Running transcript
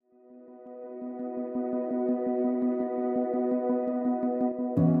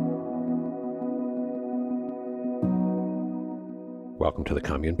Welcome to the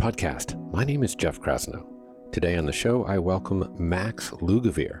Commune Podcast. My name is Jeff Krasno. Today on the show, I welcome Max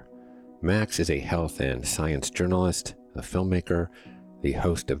Lugavere. Max is a health and science journalist, a filmmaker, the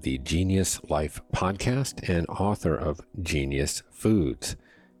host of the Genius Life podcast, and author of Genius Foods,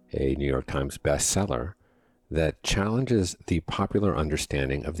 a New York Times bestseller that challenges the popular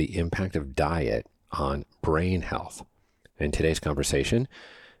understanding of the impact of diet on brain health. In today's conversation,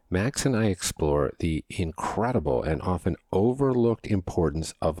 Max and I explore the incredible and often overlooked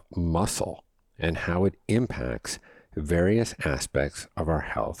importance of muscle and how it impacts various aspects of our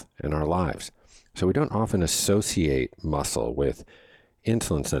health and our lives. So we don't often associate muscle with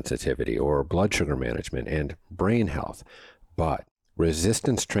insulin sensitivity or blood sugar management and brain health, but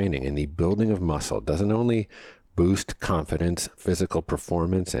resistance training and the building of muscle doesn't only boost confidence, physical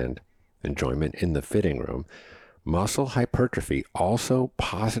performance, and enjoyment in the fitting room. Muscle hypertrophy also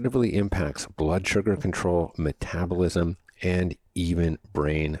positively impacts blood sugar control, metabolism, and even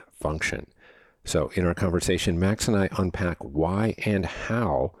brain function. So in our conversation, Max and I unpack why and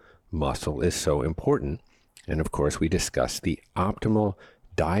how muscle is so important. And of course, we discuss the optimal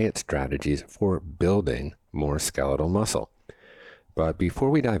diet strategies for building more skeletal muscle. But before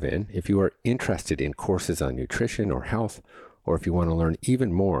we dive in, if you are interested in courses on nutrition or health, or if you want to learn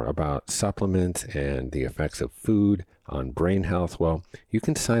even more about supplements and the effects of food on brain health, well, you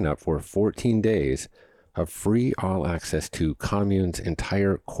can sign up for 14 days of free all access to Commune's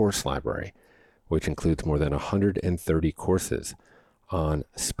entire course library, which includes more than 130 courses on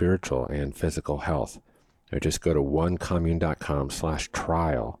spiritual and physical health. Or just go to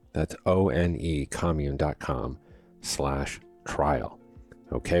onecommune.com/trial. That's onecommune.com/trial.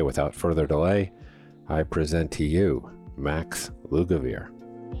 Okay, without further delay, I present to you Max Lugavere.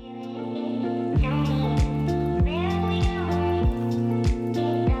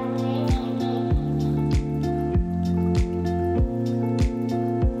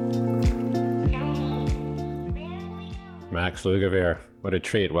 Max Lugavere, what a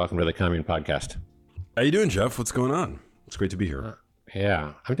treat. Welcome to the Commune Podcast. How you doing, Jeff? What's going on? It's great to be here.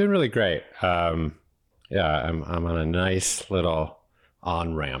 Yeah, I'm doing really great. I'm on a nice little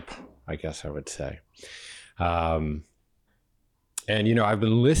on-ramp, I guess I would say. And, you know, I've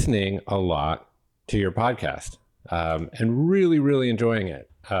been listening a lot to your podcast and really enjoying it.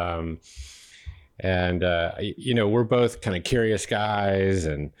 You know, we're both kind of curious guys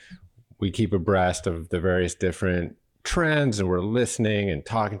and we keep abreast of the various different trends, and we're listening and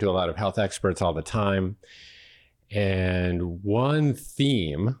talking to a lot of health experts all the time. And one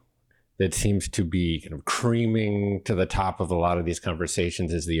theme that seems to be kind of creaming to the top of a lot of these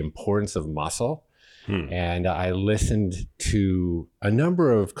conversations is the importance of muscle. And I listened to a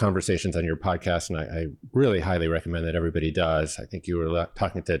number of conversations on your podcast, and I really highly recommend that everybody does. I think you were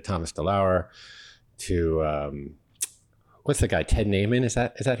talking to Thomas DeLauer, to what's the guy, Ted Naiman? Is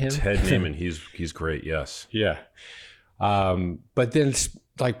that him? Ted Naiman, he's great. Yes. Yeah. But then,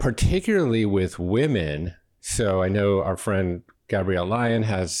 like, particularly with women. So I know our friend Gabrielle Lyon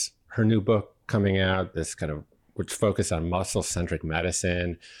has her new book coming out, this kind of which focus on muscle-centric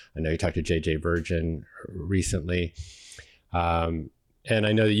medicine. I know you talked to JJ Virgin recently. And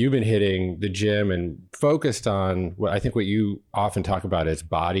I know that you've been hitting the gym and focused on what you often talk about is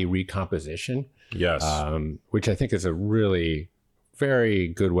body recomposition. Yes. Which I think is a really very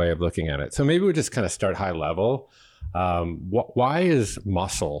good way of looking at it. So maybe we'll just kind of start high level. Why is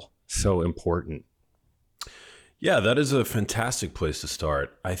muscle so important? Yeah, that is a fantastic place to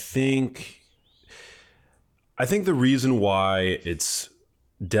start. I think the reason why it's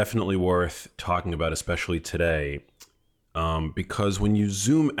definitely worth talking about, especially today, because when you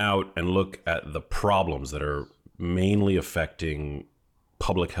zoom out and look at the problems that are mainly affecting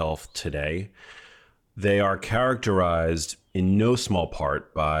public health today, they are characterized in no small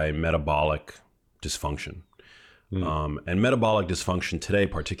part by metabolic dysfunction. And metabolic dysfunction today,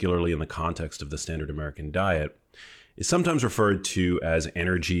 particularly in the context of the standard American diet, is sometimes referred to as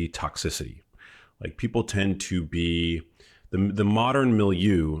energy toxicity. Like, people tend to be, the modern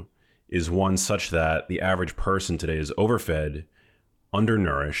milieu is one such that the average person today is overfed,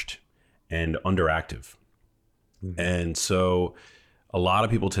 undernourished, and underactive. And so a lot of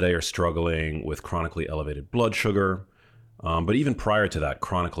people today are struggling with chronically elevated blood sugar, but even prior to that,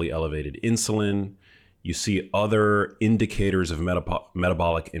 chronically elevated insulin. You see other indicators of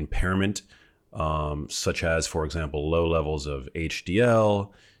metabolic impairment, such as, for example, low levels of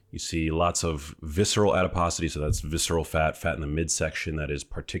HDL. You see lots of visceral adiposity, so that's visceral fat in the midsection that is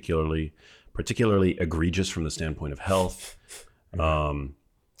particularly egregious from the standpoint of health.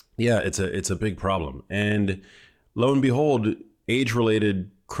 It's a big problem. And lo and behold,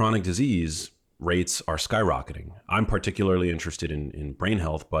 age-related chronic disease rates are skyrocketing. I'm particularly interested in brain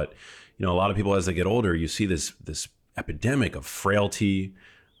health, but a lot of people as they get older, you see this epidemic of frailty,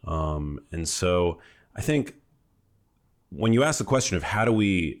 and so I think when you ask the question of how do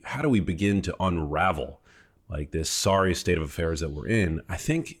we begin to unravel like this sorry state of affairs that we're in, I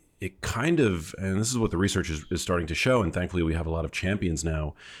think it kind of, and this is what the research is starting to show, and thankfully we have a lot of champions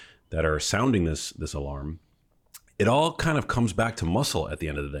now that are sounding this alarm. It all kind of comes back to muscle at the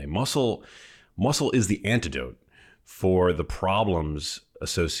end of the day. Muscle is the antidote for the problems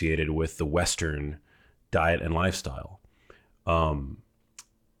associated with the Western diet and lifestyle.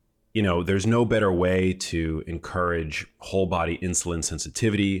 There's no better way to encourage whole body insulin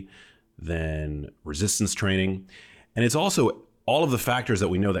sensitivity than resistance training. And it's also all of the factors that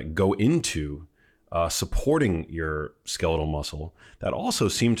we know that go into supporting your skeletal muscle that also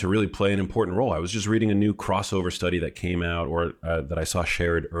seem to really play an important role. I was just reading a new crossover study that came out, or that I saw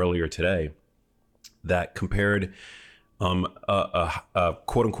shared earlier today, that compared a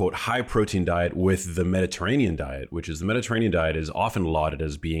quote unquote high protein diet with the Mediterranean diet, which is the Mediterranean diet is often lauded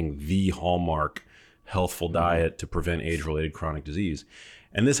as being the hallmark healthful diet to prevent age-related chronic disease.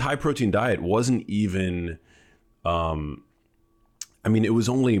 And this high protein diet wasn't even, it was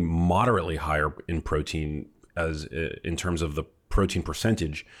only moderately higher in protein as in terms of the protein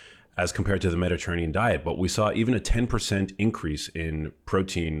percentage as compared to the Mediterranean diet. But we saw even a 10% increase in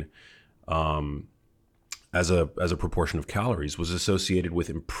protein as a proportion of calories was associated with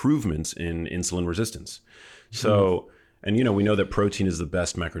improvements in insulin resistance. So, and we know that protein is the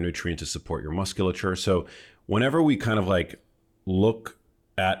best macronutrient to support your musculature. So whenever we kind of like look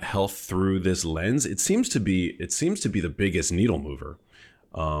at health through this lens, it seems to be the biggest needle mover.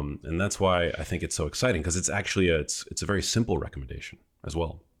 And that's why I think it's so exciting, because it's actually it's a very simple recommendation as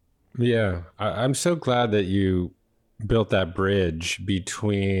well. Yeah, I'm so glad that you built that bridge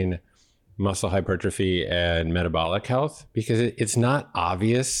between muscle hypertrophy and metabolic health, because it's not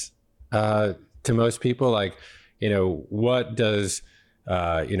obvious to most people. Like, what does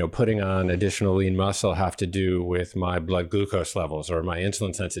putting on additional lean muscle have to do with my blood glucose levels or my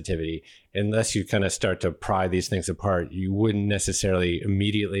insulin sensitivity? Unless you kind of start to pry these things apart, you wouldn't necessarily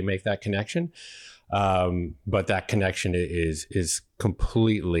immediately make that connection. But that connection is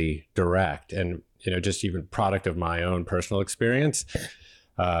completely direct. And, just even product of my own personal experience.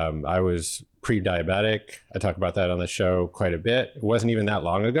 I was pre-diabetic. I talk about that on the show quite a bit. It wasn't even that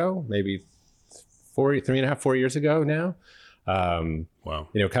long ago, maybe 3.5, 4 years ago now. Wow.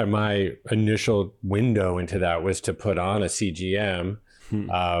 Kind of my initial window into that was to put on a CGM,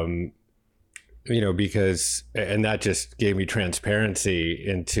 because, and that just gave me transparency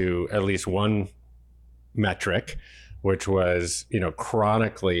into at least one metric, which was,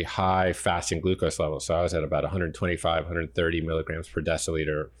 chronically high fasting glucose levels. So I was at about 125, 130 milligrams per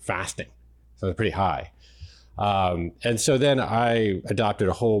deciliter fasting. So it's pretty high. And so then I adopted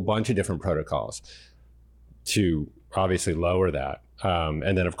a whole bunch of different protocols to obviously lower that.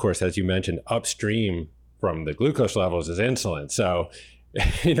 And then, of course, as you mentioned, upstream from the glucose levels is insulin. So,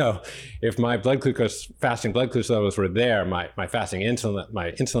 if my fasting blood glucose levels were there, my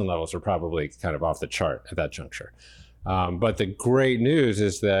insulin levels were probably kind of off the chart at that juncture. But the great news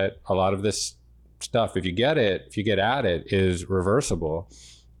is that a lot of this stuff, if you get at it, is reversible.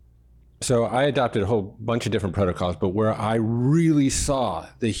 So I adopted a whole bunch of different protocols, but where I really saw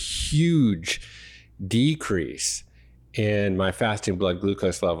the huge decrease in my fasting blood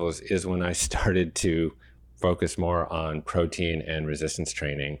glucose levels is when I started to focus more on protein and resistance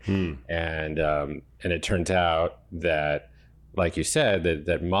training. And it turns out that, like you said,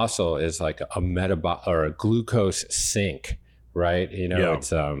 that muscle is like a metabolic or a glucose sink, right? It's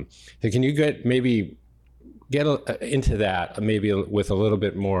can you get into that maybe with a little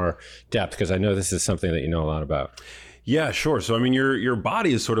bit more depth, because I know this is something that you know a lot about. Yeah, sure. So, your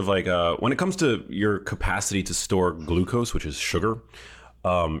body is sort of like when it comes to your capacity to store glucose, which is sugar,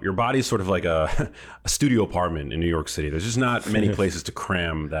 your body is sort of like a studio apartment in New York City. There's just not many places to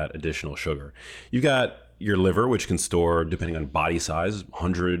cram that additional sugar. You've got your liver, which can store, depending on body size,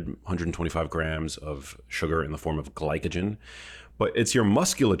 100, 125 grams of sugar in the form of glycogen. But it's your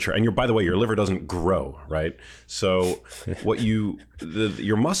musculature, and by the way, your liver doesn't grow, right? So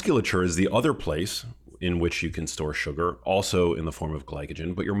your musculature is the other place in which you can store sugar, also in the form of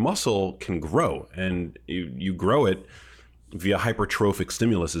glycogen. But your muscle can grow, and you grow it via hypertrophic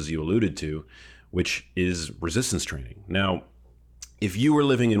stimulus, as you alluded to, which is resistance training. Now, if you were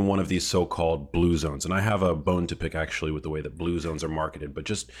living in one of these so-called blue zones, and I have a bone to pick actually with the way that blue zones are marketed, but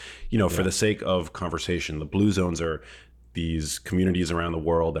just, for the sake of conversation, the blue zones are these communities around the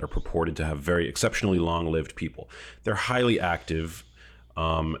world that are purported to have very exceptionally long-lived people. They're highly active.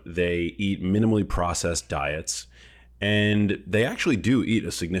 They eat minimally processed diets, and they actually do eat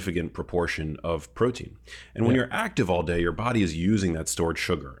a significant proportion of protein. And when Yeah. you're active all day, your body is using that stored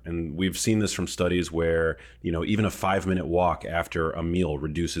sugar. And we've seen this from studies where, even a 5-minute walk after a meal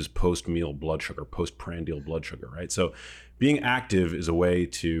reduces post-meal blood sugar, postprandial blood sugar, right? So being active is a way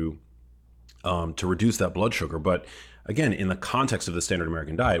to reduce that blood sugar. But again, in the context of the standard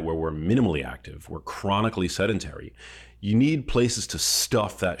American diet, where we're minimally active, we're chronically sedentary, you need places to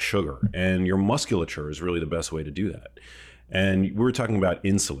stuff that sugar. And your musculature is really the best way to do that. And we were talking about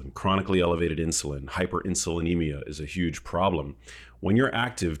insulin, chronically elevated insulin. Hyperinsulinemia is a huge problem. When you're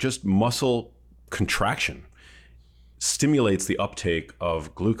active, just muscle contraction stimulates the uptake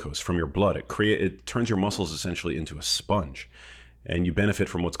of glucose from your blood. It turns your muscles essentially into a sponge, and you benefit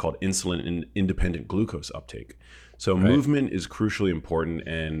from what's called insulin independent glucose uptake. So Right. movement is crucially important,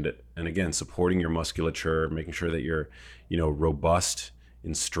 and again, supporting your musculature, making sure that you're robust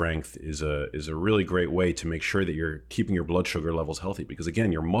in strength is a really great way to make sure that you're keeping your blood sugar levels healthy, because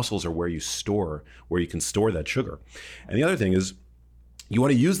again, your muscles are where you can store that sugar. And the other thing is, you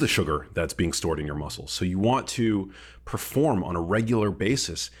want to use the sugar that's being stored in your muscles. So you want to perform on a regular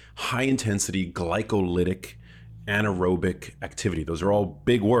basis high intensity glycolytic anaerobic activity. Those are all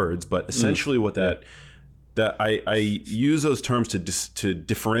big words, but essentially what that I use those terms to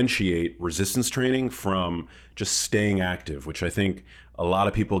differentiate resistance training from just staying active, which I think a lot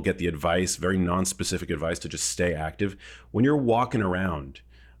of people get the advice, very non-specific advice, to just stay active. When you're walking around,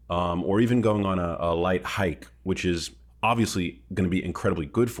 or even going on a light hike, which is obviously going to be incredibly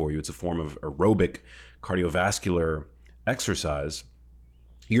good for you. It's a form of aerobic cardiovascular exercise.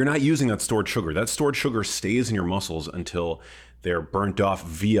 You're not using that stored sugar. That stored sugar stays in your muscles until they're burnt off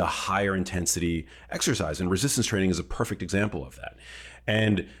via higher intensity exercise. And resistance training is a perfect example of that.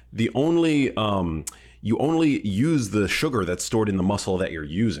 And you only use the sugar that's stored in the muscle that you're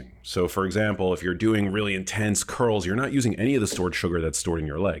using. So for example, if you're doing really intense curls, you're not using any of the stored sugar that's stored in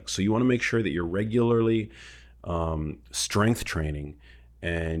your legs. So you want to make sure that you're regularly strength training,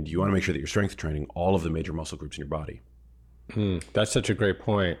 and you want to make sure that you're strength training all of the major muscle groups in your body. That's such a great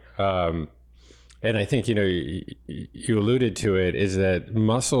point. And I think, you alluded to it, is that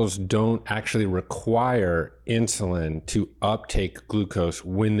muscles don't actually require insulin to uptake glucose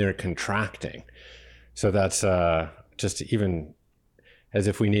when they're contracting. So that's just even as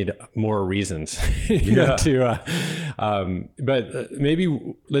if we need more reasons but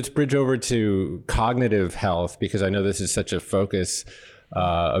maybe let's bridge over to cognitive health, because I know this is such a focus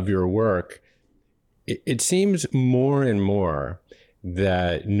of your work. It seems more and more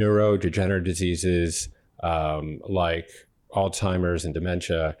that neurodegenerative diseases like Alzheimer's and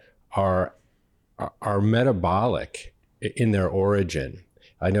dementia are metabolic in their origin.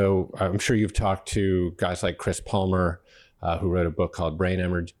 I'm sure you've talked to guys like Chris Palmer, who wrote a book called Brain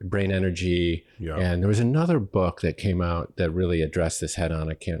Energy. Yeah. And there was another book that came out that really addressed this head on.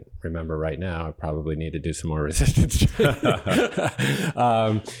 I can't remember right now. I probably need to do some more resistance. But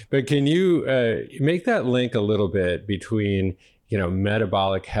can you make that link a little bit between,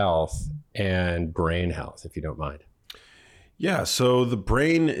 metabolic health and brain health, if you don't mind? Yeah, so the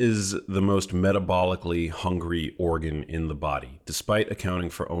brain is the most metabolically hungry organ in the body. Despite accounting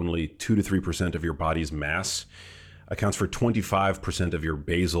for only 2 to 3% of your body's mass, accounts for 25% of your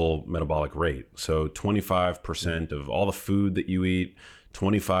basal metabolic rate. So 25% of all the food that you eat,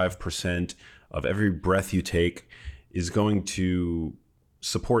 25% of every breath you take is going to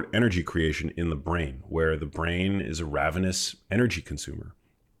support energy creation in the brain, where the brain is a ravenous energy consumer.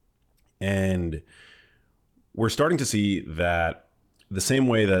 And we're starting to see that the same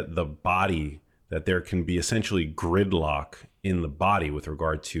way that that there can be essentially gridlock in the body with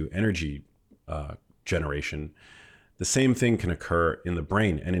regard to energy generation, the same thing can occur in the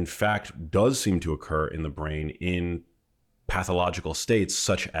brain, and in fact does seem to occur in the brain in pathological states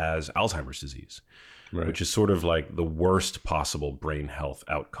such as Alzheimer's disease, right, which is sort of like the worst possible brain health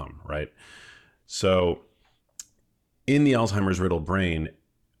outcome, right? So in the Alzheimer's riddled brain,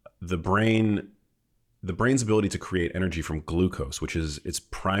 the brain's ability to create energy from glucose, which is its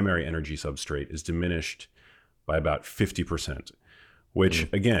primary energy substrate, is diminished by about 50%, which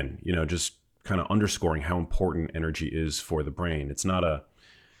again, just kind of underscoring how important energy is for the brain. It's not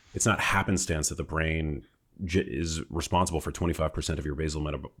happenstance that the brain is responsible for 25% of your basal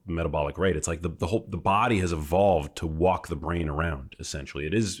metabolic rate. It's like the body has evolved to walk the brain around, essentially.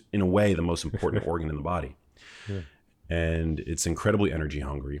 It is, in a way, the most important organ in the body. Yeah. And it's incredibly energy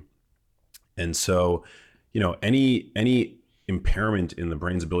hungry. And so, any impairment in the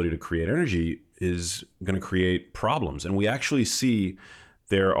brain's ability to create energy is going to create problems. And we actually see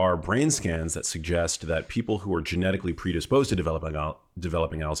there are brain scans that suggest that people who are genetically predisposed to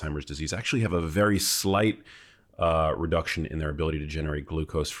developing Alzheimer's disease actually have a very slight reduction in their ability to generate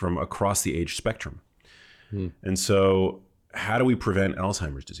glucose from across the age spectrum. And so how do we prevent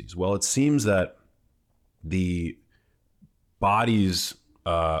Alzheimer's disease? Well, it seems that the body's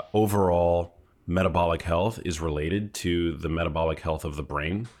overall metabolic health is related to the metabolic health of the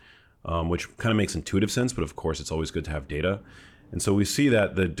brain, which kind of makes intuitive sense, but of course it's always good to have data. And so we see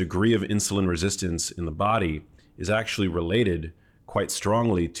that the degree of insulin resistance in the body is actually related quite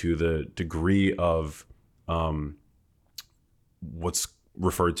strongly to the degree of what's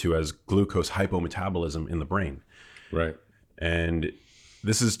referred to as glucose hypometabolism in the brain. Right. And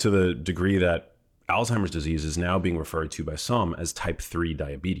this is to the degree that Alzheimer's disease is now being referred to by some as type 3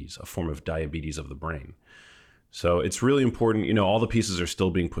 diabetes, a form of diabetes of the brain. So it's really important, all the pieces are still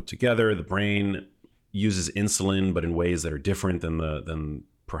being put together. The brain uses insulin, but in ways that are different than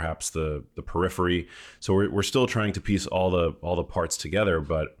perhaps the periphery. So we're still trying to piece all the parts together,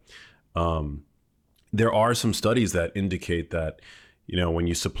 but there are some studies that indicate that when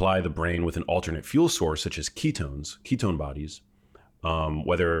you supply the brain with an alternate fuel source, such as ketone bodies,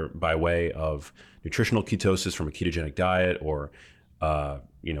 whether by way of nutritional ketosis from a ketogenic diet or,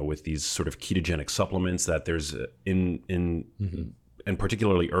 with these sort of ketogenic supplements, that there's and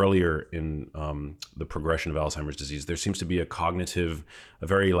particularly earlier in the progression of Alzheimer's disease, there seems to be a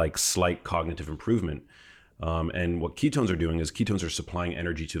very slight cognitive improvement. And what ketones are doing is ketones are supplying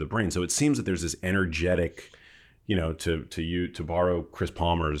energy to the brain. So it seems that there's this energetic, to borrow Chris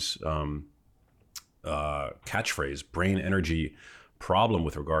Palmer's catchphrase, brain energy problem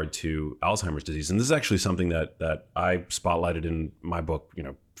with regard to Alzheimer's disease. And this is actually something that I spotlighted in my book,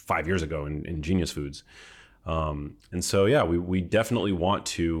 5 years ago in Genius Foods. And so, yeah, we definitely want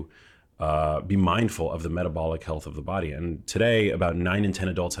to be mindful of the metabolic health of the body. And today, about 9 in 10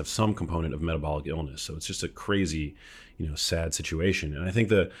 adults have some component of metabolic illness. So it's just a crazy, sad situation. And I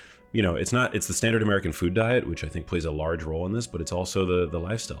think it's the standard American food diet, which I think plays a large role in this, but it's also the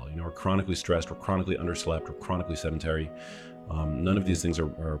lifestyle. We're chronically stressed, we're chronically underslept, we're chronically sedentary. None of these things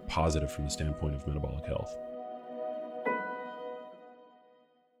are positive from the standpoint of metabolic health.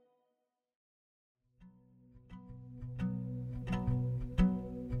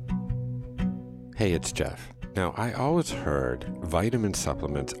 Hey, it's Jeff. Now, I always heard vitamin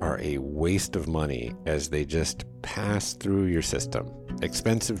supplements are a waste of money as they just pass through your system.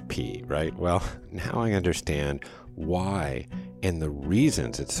 Expensive pee, right? Well, now I understand why and the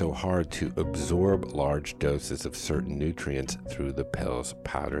reasons it's so hard to absorb large doses of certain nutrients through the pills,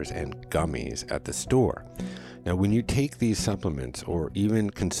 powders, and gummies at the store. Now, when you take these supplements or even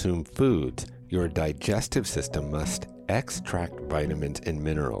consume foods, your digestive system must extract vitamins and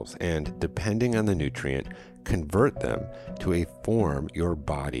minerals and, depending on the nutrient, convert them to a form your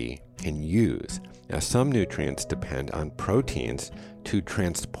body can use. Now, some nutrients depend on proteins to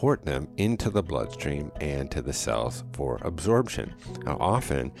transport them into the bloodstream and to the cells for absorption. Now,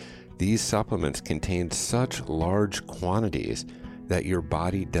 often, these supplements contain such large quantities that your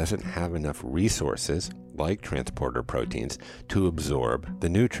body doesn't have enough resources, like transporter proteins, to absorb the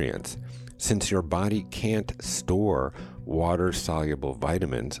nutrients. Since your body can't store water-soluble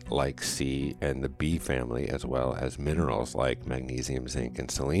vitamins like C and the B family, as well as minerals like magnesium, zinc, and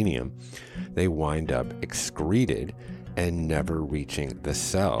selenium, they wind up excreted and never reaching the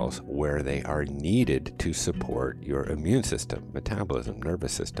cells where they are needed to support your immune system, metabolism,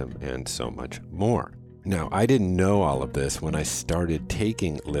 nervous system, and so much more. Now, I didn't know all of this when I started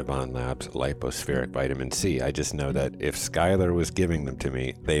taking Live On Labs lipospheric vitamin C. I just know that if Skylar was giving them to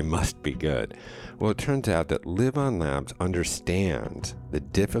me, they must be good. Well, it turns out that Live On Labs understands the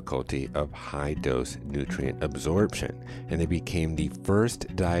difficulty of high-dose nutrient absorption, and they became the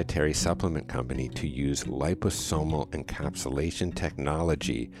first dietary supplement company to use liposomal encapsulation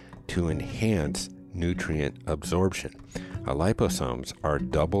technology to enhance nutrient absorption. Liposomes are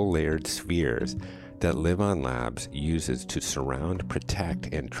double-layered spheres that Live On Labs uses to surround,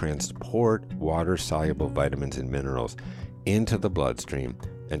 protect, and transport water-soluble vitamins and minerals into the bloodstream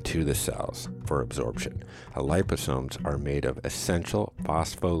and to the cells for absorption. Liposomes are made of essential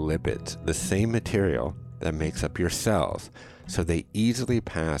phospholipids, the same material that makes up your cells, so they easily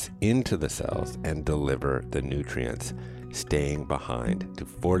pass into the cells and deliver the nutrients, staying behind to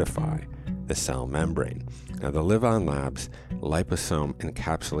fortify the cell membrane. Now, the Live On Labs liposome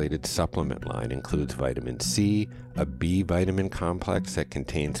encapsulated supplement line includes vitamin C, a B vitamin complex that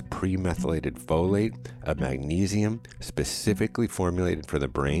contains premethylated folate, a magnesium specifically formulated for the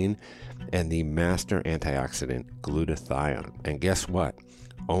brain, and the master antioxidant glutathione. And guess what?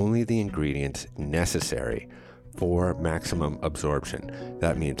 Only the ingredients necessary for maximum absorption.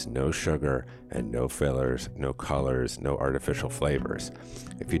 That means no sugar and no fillers, no colors, no artificial flavors.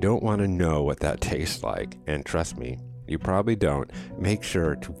 If you don't want to know what that tastes like, and trust me, you probably don't, make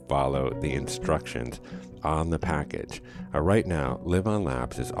sure to follow the instructions on the package. Right now, Live On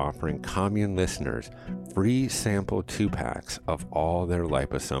Labs is offering Commune listeners free sample 2-packs of all their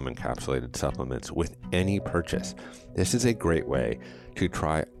liposome encapsulated supplements with any purchase. This is a great way to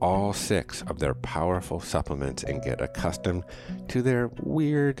try all 6 of their powerful supplements and get accustomed to their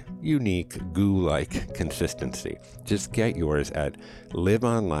weird, unique, goo-like consistency. Just get yours at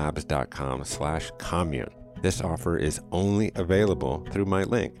liveonlabs.com/commune. This offer is only available through my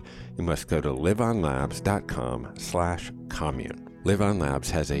link. You must go to liveonlabs.com/commune. Live On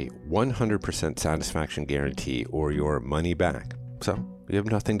Labs has a 100% satisfaction guarantee or your money back. So you have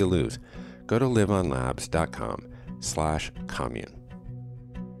nothing to lose. Go to liveonlabs.com/commune.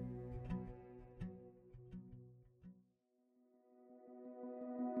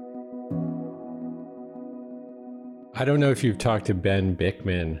 I don't know if you've talked to Ben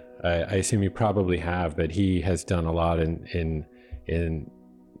Bickman. I assume you probably have, but he has done a lot in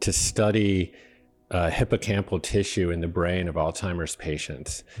to study hippocampal tissue in the brain of Alzheimer's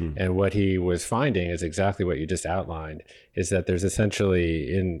patients. And what he was finding is exactly what you just outlined, is that there's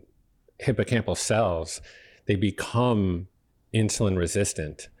essentially in hippocampal cells, they become insulin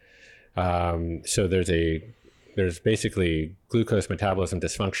resistant. So there's basically glucose metabolism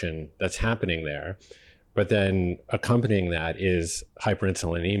dysfunction that's happening there. But then accompanying that is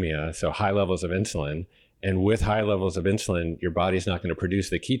hyperinsulinemia, so high levels of insulin. And with high levels of insulin, your body's not going to produce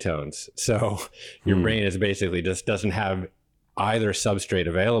the ketones. So your brain is basically just doesn't have either substrate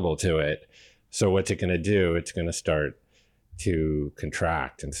available to it. So what's it going to do? It's going to start to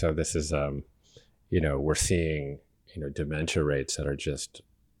contract. And so this is, we're seeing, dementia rates that are just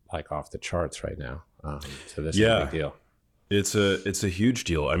like off the charts right now. So this is a big deal. It's a huge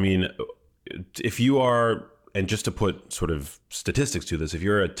deal. I mean, if you are, and just to put sort of statistics to this, if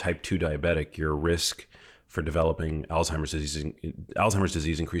you're a type 2 diabetic, your risk for developing Alzheimer's disease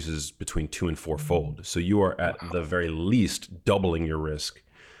increases between 2 and 4-fold. So you are at the very least doubling your risk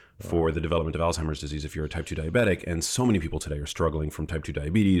for the development of Alzheimer's disease if you're a type 2 diabetic. And so many people today are struggling from type 2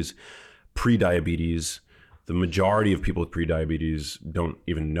 diabetes, pre-diabetes. The majority of people with pre-diabetes don't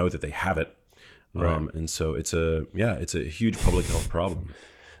even know that they have it. Right. And so it's a huge public health problem.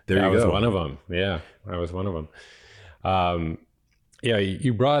 There you go. I was one of them. Yeah, I was one of them.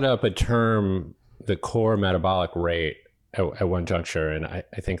 You brought up a term, the core metabolic rate, at one juncture, and I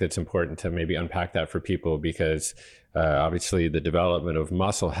think that's important to maybe unpack that for people because obviously the development of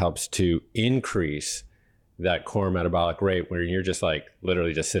muscle helps to increase that core metabolic rate where you're just like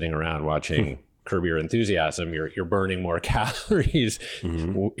literally just sitting around watching Curb Your Enthusiasm. You're burning more calories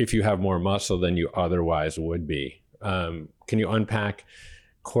if you have more muscle than you otherwise would be. Can you unpack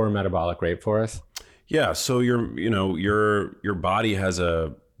core metabolic rate for us? Yeah. So your body has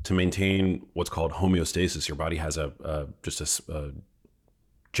to maintain what's called homeostasis. Your body has a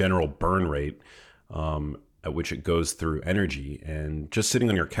general burn rate at which it goes through energy. And just sitting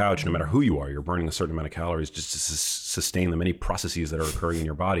on your couch, no matter who you are, you're burning a certain amount of calories just to sustain the many processes that are occurring in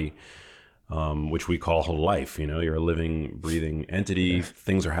your body, which we call whole life. You're a living, breathing entity.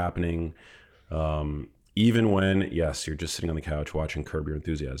 Things are happening. Even when, yes, you're just sitting on the couch watching Curb Your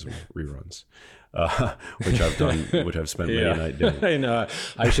Enthusiasm reruns, which I've done, which I've spent many nights doing. I know.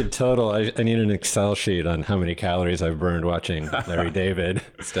 I need an Excel sheet on how many calories I've burned watching Larry David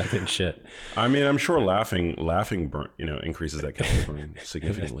stuff and shit. I mean, I'm sure laughing burn, increases that calorie burn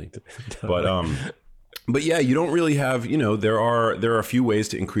significantly. But yeah, you don't really have, there are a few ways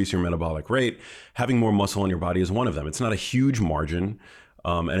to increase your metabolic rate. Having more muscle in your body is one of them. It's not a huge margin.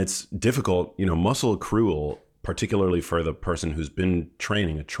 And it's difficult, muscle accrual, particularly for the person who's been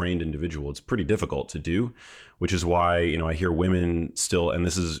training, a trained individual, it's pretty difficult to do, which is why, I hear women still, and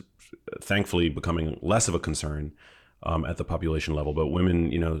this is thankfully becoming less of a concern at the population level, but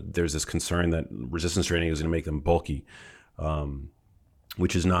women, there's this concern that resistance training is going to make them bulky,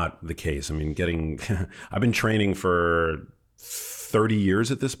 which is not the case. I mean, I've been training for 30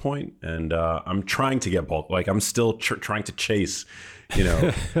 years at this point, and I'm trying to get bulk. Like I'm still trying to chase,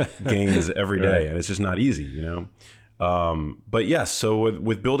 gains every day, and it's just not easy, But yes, so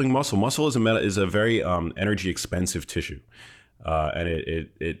with building muscle is a very energy expensive tissue, and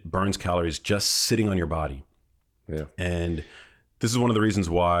it burns calories just sitting on your body. Yeah, and this is one of the reasons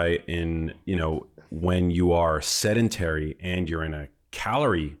why when you are sedentary and you're in a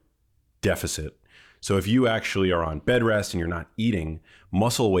calorie deficit. So if you actually are on bed rest and you're not eating,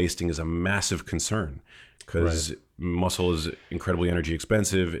 muscle wasting is a massive concern because muscle is incredibly energy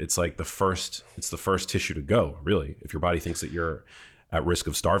expensive. It's like the first tissue to go, really, if your body thinks that you're at risk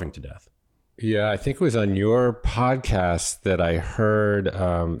of starving to death. Yeah, I think it was on your podcast that I heard.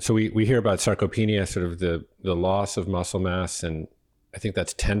 So we hear about sarcopenia, sort of the loss of muscle mass, and I think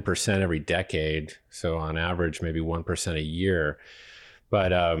that's 10% every decade. So on average, maybe 1% a year.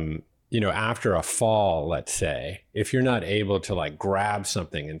 But after a fall, let's say, if you're not able to like grab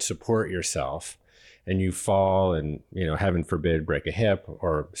something and support yourself, and you fall and heaven forbid break a hip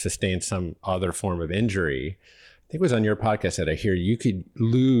or sustain some other form of injury, I think it was on your podcast that I hear you could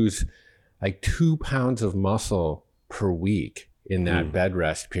lose like 2 pounds of muscle per week in that bed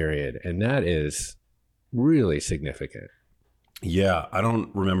rest period. And that is really significant. Yeah, I don't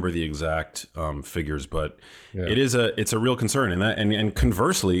remember the exact figures, but it's a real concern. And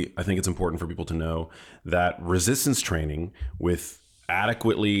conversely, I think it's important for people to know that resistance training with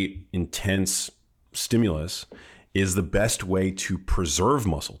adequately intense stimulus is the best way to preserve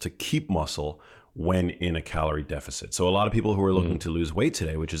muscle, to keep muscle when in a calorie deficit. So a lot of people who are looking to lose weight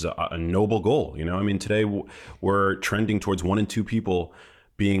today, which is a noble goal, today we're trending towards 1 in 2 people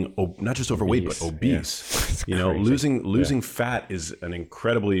being not just overweight, but obese. Yeah. Losing fat is an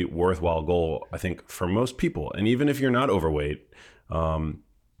incredibly worthwhile goal, I think, for most people. And even if you're not overweight,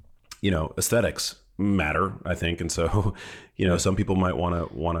 aesthetics matter, I think. And so, some people might want to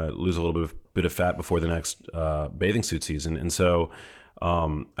lose a little bit of fat before the next bathing suit season. And so,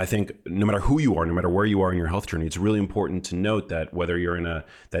 I think no matter who you are, no matter where you are in your health journey, it's really important to note that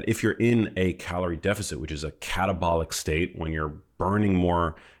if you're in a calorie deficit, which is a catabolic state, when you're burning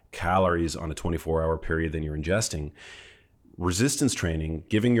more calories on a 24-hour period than you're ingesting, resistance training,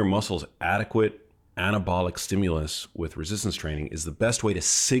 giving your muscles adequate anabolic stimulus with resistance training is the best way to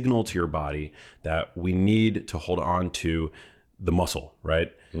signal to your body that we need to hold on to the muscle,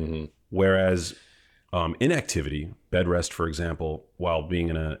 right? Mm-hmm. Whereas inactivity, bed rest, for example, while being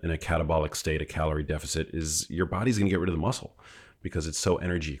in a catabolic state, a calorie deficit, is your body's going to get rid of the muscle because it's so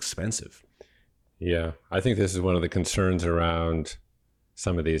energy expensive. Yeah, I think this is one of the concerns around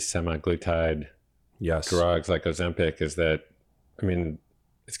some of these semaglutide drugs like Ozempic is that,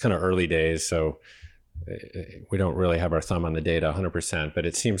 it's kind of early days, so we don't really have our thumb on the data 100%, but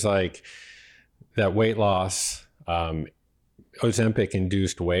it seems like that weight loss,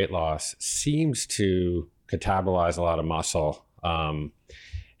 Ozempic-induced weight loss seems to catabolize a lot of muscle.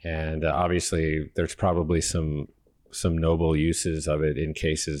 And obviously, there's probably some noble uses of it in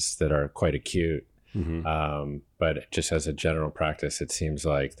cases that are quite acute. Mm-hmm. But just as a general practice, it seems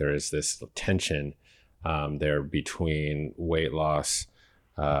like there is this tension there between weight loss,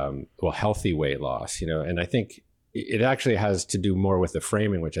 healthy weight loss, and I think it actually has to do more with the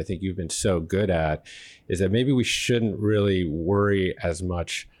framing, which I think you've been so good at, is that maybe we shouldn't really worry as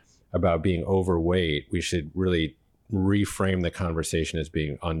much about being overweight. We should really reframe the conversation as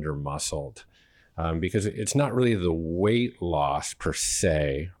being under-muscled, because it's not really the weight loss per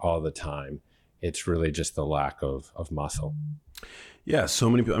se all the time. It's really just the lack of muscle. Yeah, so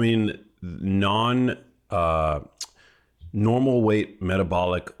many people, normal weight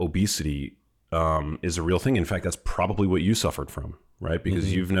metabolic obesity is a real thing. In fact, that's probably what you suffered from, right?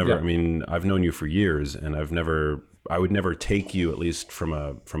 Because you've never, I've known you for years, and I would never take you, at least from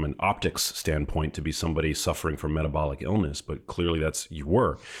an optics standpoint, to be somebody suffering from metabolic illness, but clearly you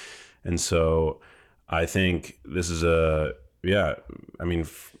were. And so I think this is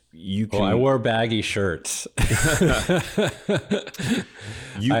you can. Well, I wore baggy shirts. I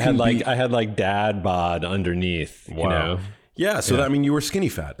had like dad bod underneath. Wow. Yeah. So you were skinny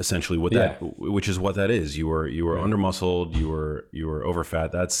fat, essentially. Which is what that is. You were under muscled. You were over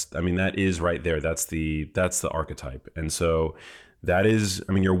fat. That is right there. That's the archetype. And so that is,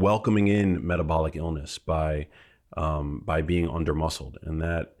 you're welcoming in metabolic illness by being under muscled, and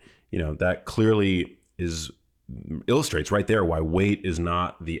that clearly illustrates right there why weight is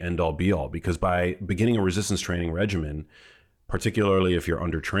not the end all be all, because by beginning a resistance training regimen, particularly if you're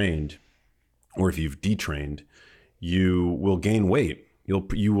undertrained or if you've detrained, you will gain weight.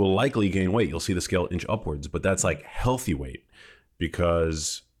 You will likely gain weight. You'll see the scale inch upwards, but that's like healthy weight,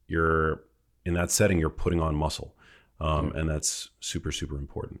 because you're in that setting, you're putting on muscle. And that's super, super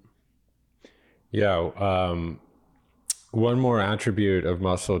important. Yeah. One more attribute of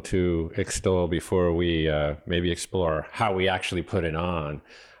muscle to extol before we maybe explore how we actually put it on.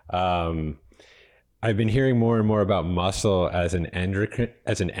 I've been hearing more and more about muscle as an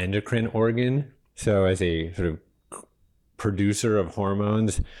endocrine organ. So as a sort of producer of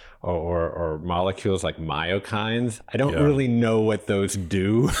hormones or molecules like myokines. I don't really know what those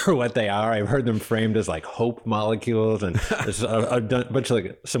do or what they are. I've heard them framed as like hope molecules, and there's a bunch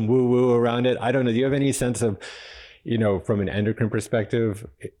of some woo-woo around it. I don't know. Do you have any sense of from an endocrine perspective,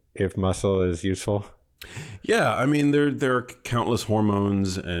 if muscle is useful? Yeah, I mean, there are countless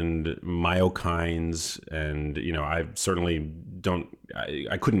hormones and myokines, and I certainly don't.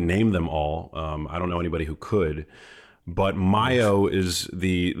 I couldn't name them all. I don't know anybody who could. But myo is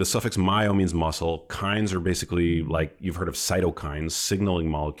the suffix myo means muscle. Kines are basically, like, you've heard of cytokines,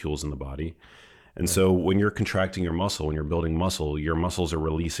 signaling molecules in the body. And so when you're contracting your muscle, when you're building muscle, your muscles are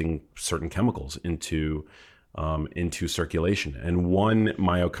releasing certain chemicals into circulation. And one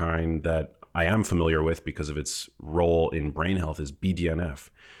myokine that I am familiar with because of its role in brain health is BDNF,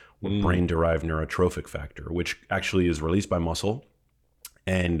 or brain-derived neurotrophic factor, which actually is released by muscle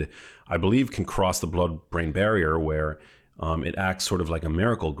and I believe can cross the blood-brain barrier, where it acts sort of like a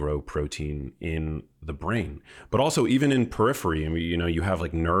Miracle-Gro protein in the brain. But also even in periphery, I mean, you have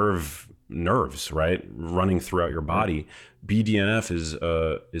like nerves, right, running throughout your body. BDNF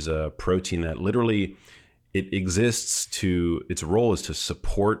is a protein that literally it exists to, its role is to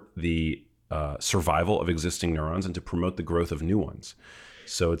support the survival of existing neurons and to promote the growth of new ones.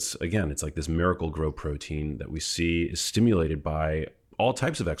 So it's like this Miracle-Gro protein that we see is stimulated by all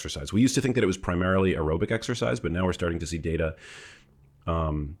types of exercise. We used to think that it was primarily aerobic exercise, but now we're starting to see data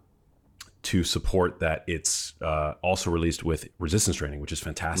to support that it's also released with resistance training, which is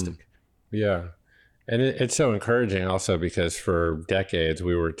fantastic. Yeah. And it's so encouraging also because for decades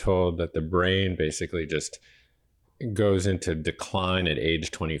we were told that the brain basically just goes into decline at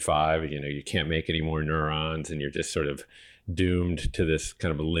age 25. You can't make any more neurons and you're just sort of doomed to this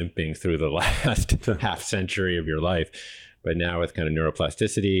kind of limping through the last half century of your life. But now with kind of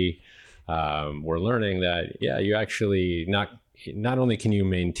neuroplasticity, we're learning that, you actually not only can you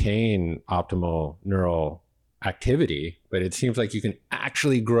maintain optimal neural activity, but it seems like you can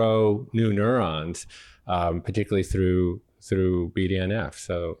actually grow new neurons, particularly through BDNF.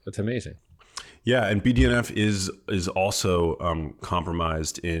 So it's amazing. Yeah, and BDNF is also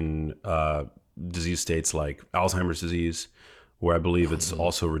compromised in disease states like Alzheimer's disease, where I believe it's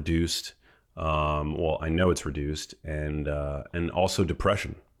also reduced. Well, I know it's reduced, and also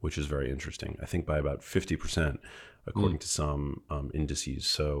depression, which is very interesting. I think by about 50%, according to some indices.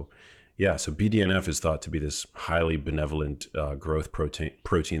 So, so BDNF is thought to be this highly benevolent growth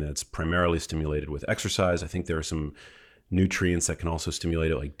protein that's primarily stimulated with exercise. I think there are some nutrients that can also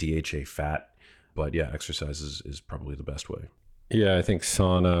stimulate it, like DHA fat. But exercise is probably the best way. Yeah, I think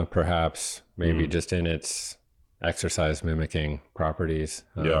sauna, perhaps, maybe just in its exercise mimicking properties.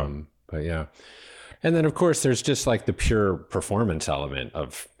 But yeah. And then of course there's just like the pure performance element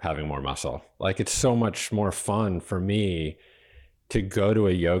of having more muscle. Like it's so much more fun for me to go to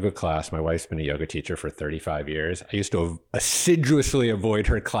a yoga class. My wife's been a yoga teacher for 35 years. I used to assiduously avoid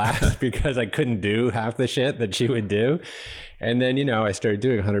her class because I couldn't do half the shit that she would do. And then, I started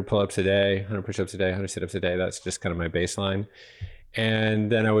doing 100 pull-ups a day, 100 push-ups a day, 100 sit-ups a day. That's just kind of my baseline.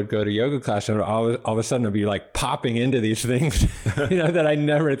 And then I would go to yoga class and all of a sudden I'd be like popping into these things, that I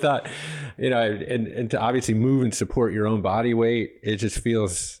never thought, and to obviously move and support your own body weight, it just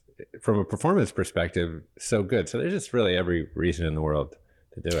feels from a performance perspective so good. So there's just really every reason in the world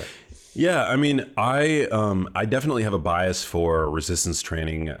to do it. Yeah, I mean, I definitely have a bias for resistance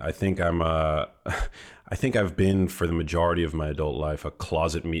training. I think I've been for the majority of my adult life a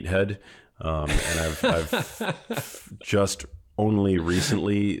closet meathead, and I've just only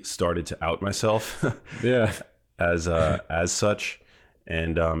recently started to out myself as such,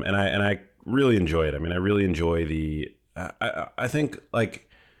 and I really enjoy it. I mean, I really enjoy I think like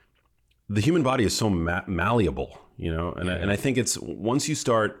the human body is so malleable, and I think it's once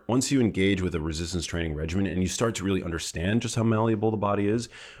you engage with a resistance training regimen and you start to really understand just how malleable the body is,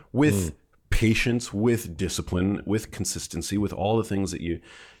 with patience, with discipline, with consistency, with all the things that you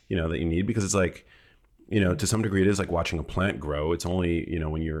need, because it's like, to some degree, it is like watching a plant grow. It's only,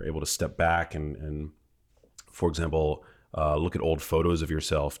 when you're able to step back and for example, look at old photos of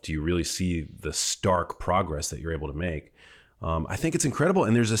yourself, do you really see the stark progress that you're able to make? I think it's incredible.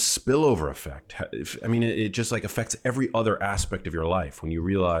 And there's a spillover effect. It just like affects every other aspect of your life when you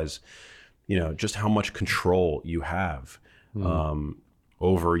realize, just how much control you have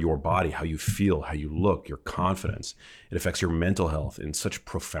over your body, how you feel, how you look, your confidence. It affects your mental health in such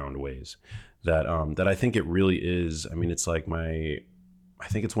profound ways that I think it really is. I mean, it's like I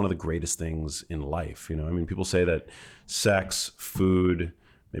think it's one of the greatest things in life. People say that sex, food,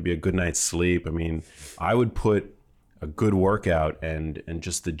 maybe a good night's sleep. I would put a good workout and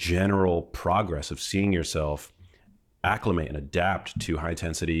just the general progress of seeing yourself acclimate and adapt to high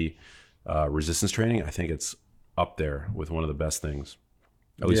intensity resistance training. I think it's up there with one of the best things,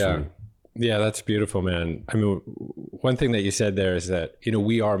 at least for me. Yeah, that's beautiful, man. One thing that you said there is that,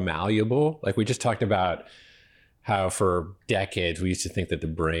 we are malleable. Like we just talked about how for decades we used to think that the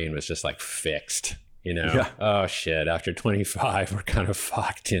brain was just like fixed, Yeah. oh shit, after 25 we're kind of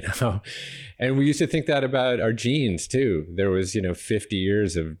fucked, and we used to think that about our genes too. There was 50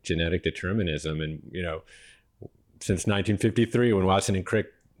 years of genetic determinism, and since 1953 when Watson and Crick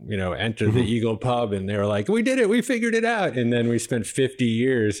entered the Eagle pub, and they were like, we did it, we figured it out. And then we spent 50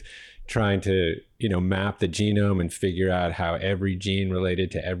 years trying to map the genome and figure out how every gene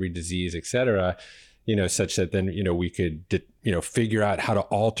related to every disease, et cetera, such that then we could figure out how to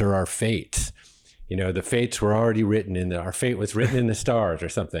alter our fates. The fates were already written our fate was written in the stars or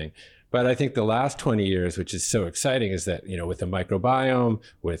something. But I think the last 20 years, which is so exciting, is that, with the microbiome,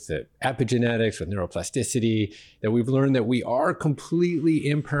 with the epigenetics, with neuroplasticity, that we've learned that we are completely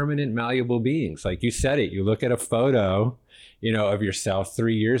impermanent, malleable beings. Like you said it, you look at a photo, of yourself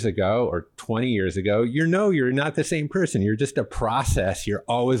 3 years ago or 20 years ago, you're not the same person. You're just a process. You're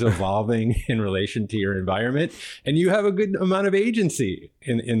always evolving in relation to your environment, and you have a good amount of agency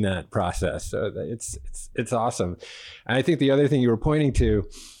in that process. So it's awesome. And I think the other thing you were pointing to,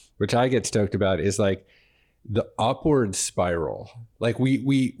 which I get stoked about, is like the upward spiral. Like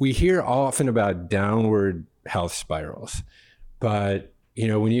we hear often about downward health spirals, but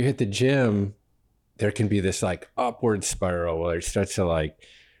when you hit the gym, there can be this like upward spiral where it starts to like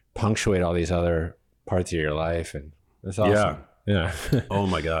punctuate all these other parts of your life, and that's awesome. Yeah. Oh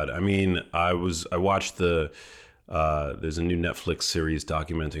my God. I mean, I watched there's a new Netflix series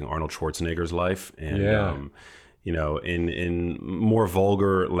documenting Arnold Schwarzenegger's life, and in more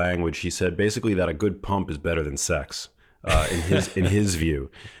vulgar language, he said basically that a good pump is better than sex, in his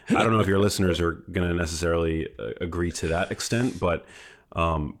view. I don't know if your listeners are going to necessarily agree to that extent, but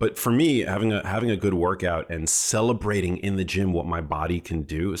for me, having a good workout and celebrating in the gym what my body can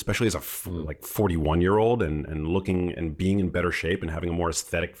do, especially as a 41-year-old and looking and being in better shape and having a more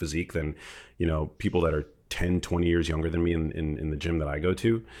aesthetic physique than people that are 10, 20 years younger than me in the gym that I go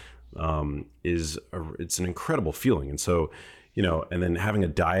to. It's an incredible feeling. And so, and then having a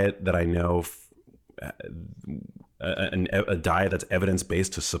diet that I know, a diet that's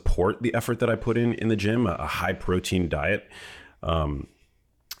evidence-based to support the effort that I put in the gym, a high protein diet.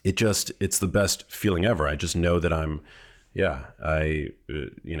 It's the best feeling ever. I just know that and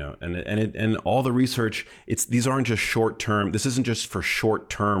all the research, these aren't just short term. This isn't just for short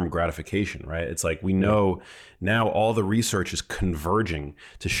term gratification, right? It's like, we know now all the research is converging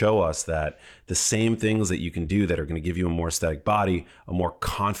to show us that the same things that you can do that are going to give you a more aesthetic body, a more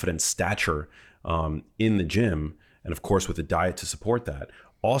confident stature, in the gym, and of course with a diet to support that,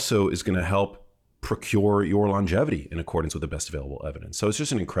 also is going to help procure your longevity in accordance with the best available evidence. So it's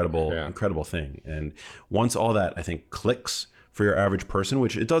just an incredible thing. And once all that, I think, clicks for your average person,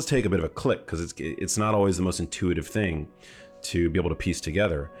 which it does take a bit of a click because it's not always the most intuitive thing to be able to piece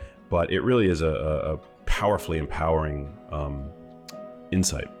together, but it really is a powerfully empowering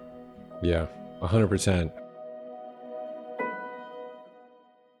insight. Yeah, 100%.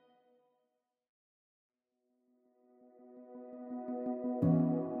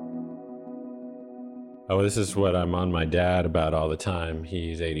 Oh, this is what I'm on my dad about all the time.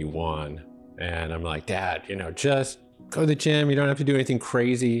 He's 81. And I'm like, Dad, just go to the gym. You don't have to do anything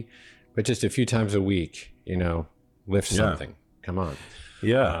crazy, but just a few times a week, lift something. Come on.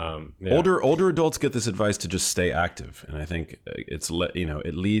 Yeah. Older adults get this advice to just stay active. And I think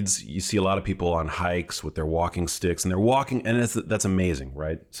it leads, you see a lot of people on hikes with their walking sticks, and they're walking, and that's amazing,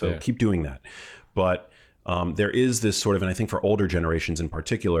 right? So keep doing that. But there is this sort of, and I think for older generations in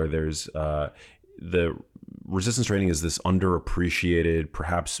particular, there's the resistance training is this underappreciated,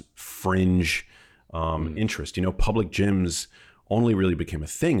 perhaps fringe interest. Public gyms only really became a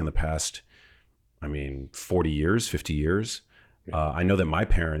thing in the past, 40 years, 50 years. I know that my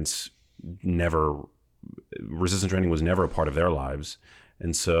parents resistance training was never a part of their lives.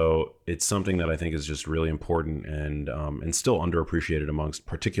 And so it's something that I think is just really important and still underappreciated amongst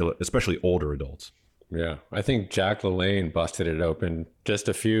especially older adults. Yeah, I think Jack LaLanne busted it open just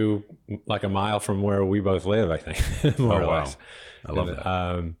a mile from where we both live, I think. More or less. I love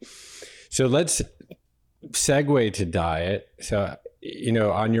that. So let's segue to diet. So,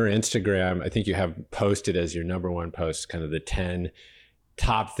 on your Instagram, I think you have posted as your number one post kind of the 10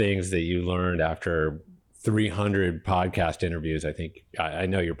 top things that you learned after 300 podcast interviews. I think, I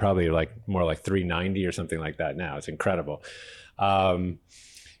know you're probably more like 390 or something like that now. It's incredible.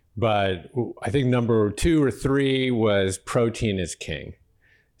 But I think number 2 or 3 was protein is king.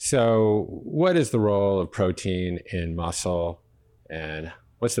 So what is the role of protein in muscle, and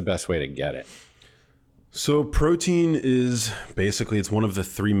what's the best way to get it? So protein is basically, it's one of the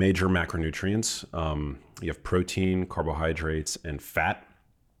 3 major macronutrients. You have protein, carbohydrates, and fat.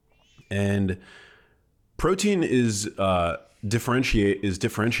 And Protein is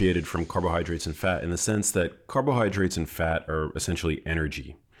differentiated from carbohydrates and fat in the sense that carbohydrates and fat are essentially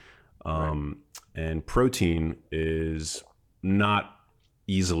energy, and protein is not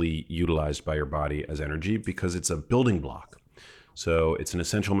easily utilized by your body as energy because it's a building block. So it's an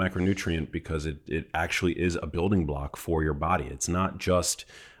essential macronutrient because it actually is a building block for your body. It's not just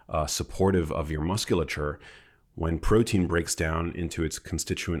supportive of your musculature. When protein breaks down into its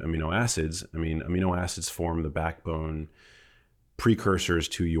constituent amino acids, amino acids form the backbone precursors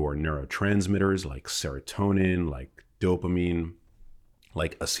to your neurotransmitters like serotonin, like dopamine,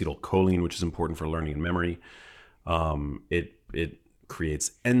 like acetylcholine, which is important for learning and memory. It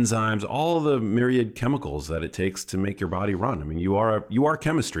creates enzymes, all the myriad chemicals that it takes to make your body run. You are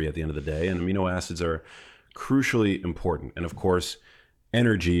chemistry at the end of the day, and amino acids are crucially important. And of course,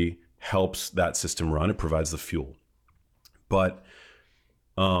 energy helps that system run. It provides the fuel. But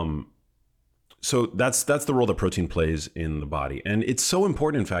so that's the role that protein plays in the body. And it's so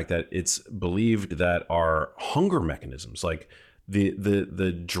important, in fact, that it's believed that our hunger mechanisms, like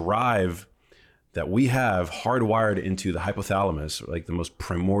the drive that we have hardwired into the hypothalamus, like the most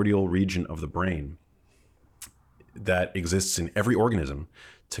primordial region of the brain that exists in every organism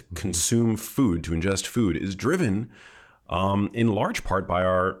to consume food, to ingest food, is driven in large part by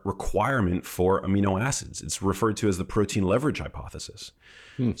our requirement for amino acids. It's referred to as the protein leverage hypothesis.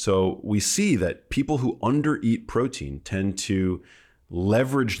 So we see that people who undereat protein tend to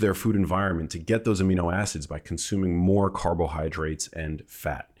leverage their food environment to get those amino acids by consuming more carbohydrates and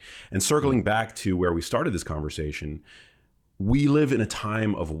fat. And circling back to where we started this conversation, we live in a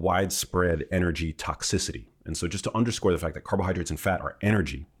time of widespread energy toxicity. And so just to underscore the fact that carbohydrates and fat are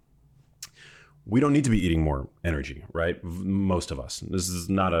energy, we don't need to be eating more energy, right? Most of us. This is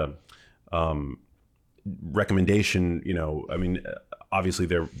not a recommendation, obviously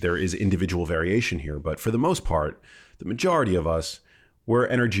there is individual variation here, but for the most part, the majority of us, we're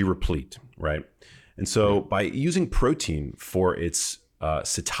energy replete, right? And so by using protein for its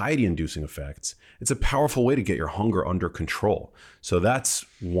satiety-inducing effects, it's a powerful way to get your hunger under control. So that's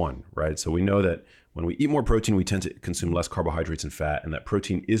one, right? So we know that when we eat more protein, we tend to consume less carbohydrates and fat, and that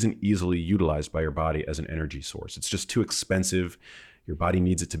protein isn't easily utilized by your body as an energy source. It's just too expensive. Your body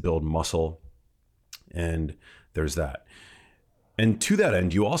needs it to build muscle, and there's that. And to that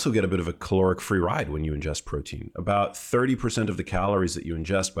end, you also get a bit of a caloric-free ride when you ingest protein. About 30% of the calories that you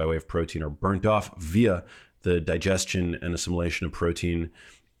ingest by way of protein are burnt off via the digestion and assimilation of protein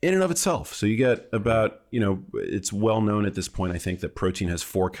in and of itself. So you get about, it's well known at this point, I think, that protein has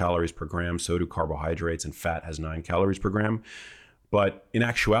 4 calories per gram, so do carbohydrates, and fat has 9 calories per gram. But in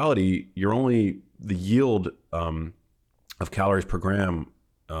actuality, the yield of calories per gram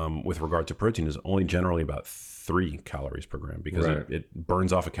with regard to protein is only generally about 3 calories per gram because it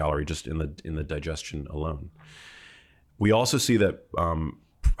burns off a calorie just in the digestion alone. We also see that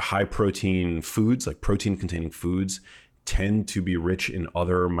high protein foods, like protein containing foods, tend to be rich in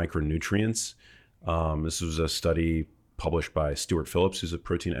other micronutrients. This was a study published by Stuart Phillips, who's a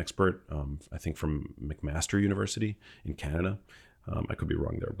protein expert, I think from McMaster University in Canada. I could be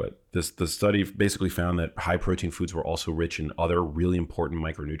wrong there, but the study basically found that high protein foods were also rich in other really important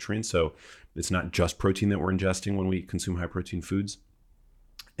micronutrients. So it's not just protein that we're ingesting when we consume high protein foods.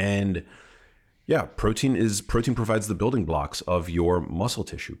 And yeah, protein provides the building blocks of your muscle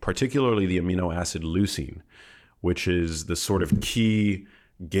tissue, particularly the amino acid leucine, which is the sort of key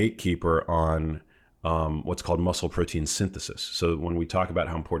gatekeeper on what's called muscle protein synthesis. So when we talk about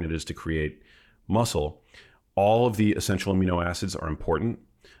how important it is to create muscle, all of the essential amino acids are important,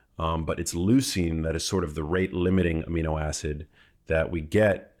 but it's leucine that is sort of the rate limiting amino acid that we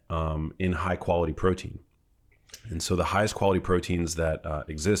get in high quality protein. And so the highest quality proteins that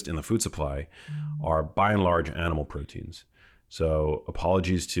exist in the food supply are by and large animal proteins. So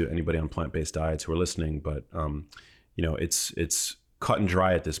apologies to anybody on plant-based diets who are listening, but it's cut and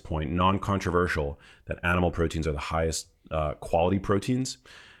dry at this point, non-controversial that animal proteins are the highest quality proteins.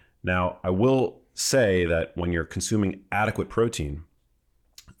 Now, I will say that when you're consuming adequate protein,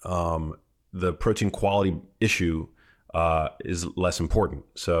 the protein quality issue is less important.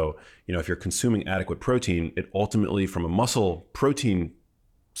 So, if you're consuming adequate protein, it ultimately, from a muscle protein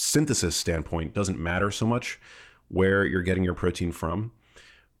synthesis standpoint, doesn't matter so much where you're getting your protein from.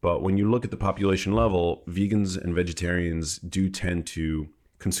 But when you look at the population level, vegans and vegetarians do tend to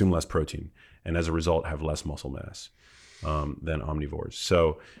consume less protein, and as a result have less muscle mass than omnivores.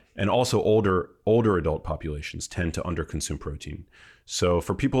 So, and also older adult populations tend to underconsume protein. So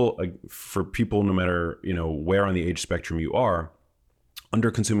for people, no matter where on the age spectrum you are,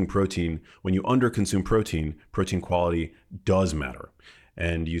 underconsuming protein, when you underconsume protein quality does matter.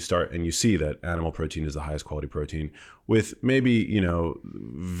 and you see that animal protein is the highest quality protein, with maybe,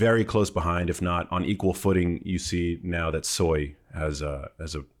 very close behind, if not on equal footing, you see now that soy has a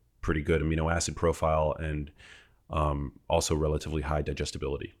pretty good amino acid profile, and also relatively high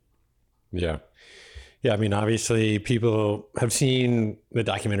digestibility. Yeah. Yeah, I mean, obviously, people have seen the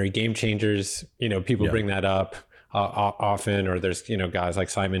documentary Game Changers. People bring that up often, or there's guys like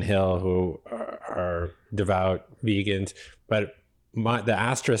Simon Hill who are devout vegans. But the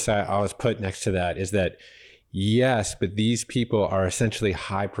asterisk I always put next to that is that yes, but these people are essentially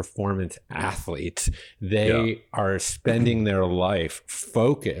high performance athletes. They are spending their life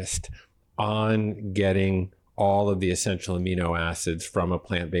focused on getting all of the essential amino acids from a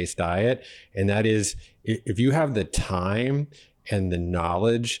plant-based diet. And that is, if you have the time and the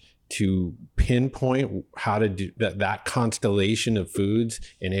knowledge to pinpoint how to do that constellation of foods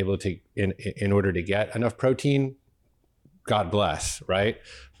and able to, in order to get enough protein, God bless, right?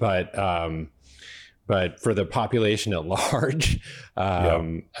 But for the population at large,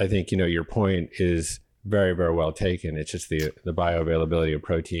 I think, your point is very, very well taken. It's just the bioavailability of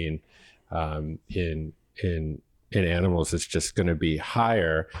protein in animals is just going to be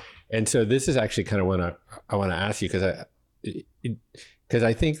higher. And so this is actually kind of what I want to ask you, because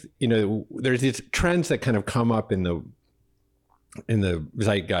I think, there's these trends that kind of come up in the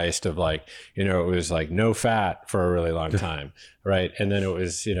zeitgeist of like, it was like no fat for a really long time, right? And then it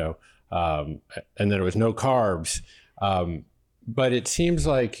was, and then it was no carbs. But it seems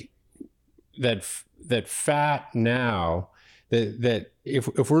like that fat now, that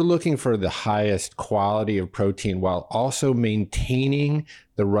if we're looking for the highest quality of protein while also maintaining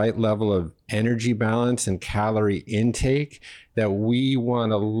the right level of energy balance and calorie intake, that we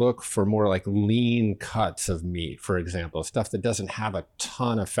want to look for more like lean cuts of meat, for example, stuff that doesn't have a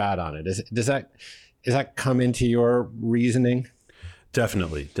ton of fat on it. Does that come into your reasoning?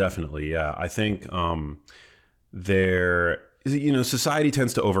 Definitely. Yeah. I think society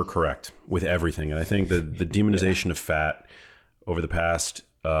tends to overcorrect with everything. And I think the demonization of fat over the past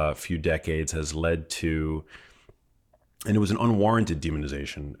few decades has led to, and it was an unwarranted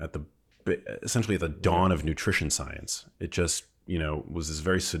demonization essentially at the dawn of nutrition science. It just, was this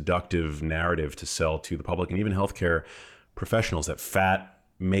very seductive narrative to sell to the public and even healthcare professionals that fat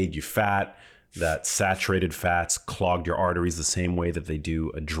made you fat, that saturated fats clogged your arteries the same way that they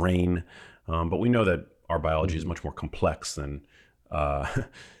do a drain. But we know that our biology is much more complex than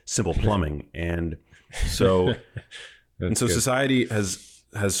simple plumbing. And so society has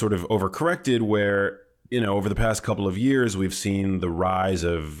sort of overcorrected where, over the past couple of years, we've seen the rise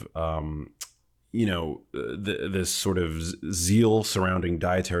of, this sort of zeal surrounding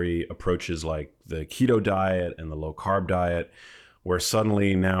dietary approaches like the keto diet and the low carb diet, where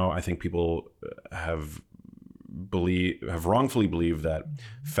suddenly now I think people have wrongfully believed that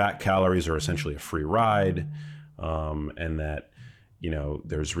fat calories are essentially a free ride, and that,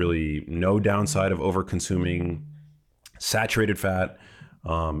 there's really no downside of over-consuming saturated fat.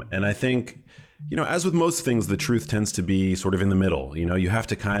 And I think, as with most things, the truth tends to be sort of in the middle. You have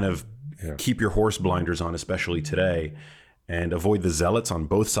to kind of keep your horse blinders on, especially today, and avoid the zealots on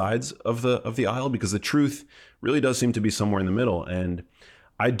both sides of the aisle, because the truth really does seem to be somewhere in the middle. And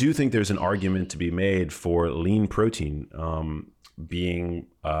I do think there's an argument to be made for lean protein being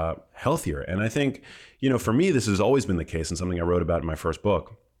healthier. And I think, for me, this has always been the case, and something I wrote about in my first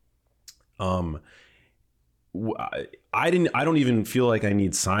book. I don't even feel like I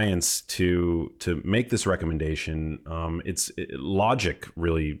need science to make this recommendation. Logic,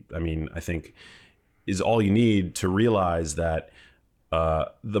 really. I mean, I think is all you need to realize that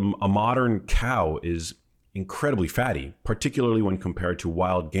a modern cow is incredibly fatty, particularly when compared to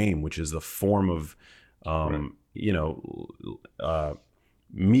wild game, which is the form of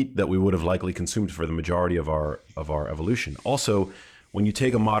meat that we would have likely consumed for the majority of our evolution. Also, when you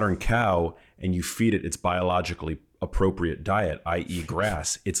take a modern cow and you feed it its biologically appropriate diet, i.e.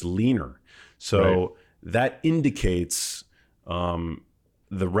 grass, it's leaner. So that indicates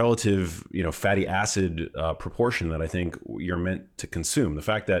the relative, fatty acid proportion that I think you're meant to consume. The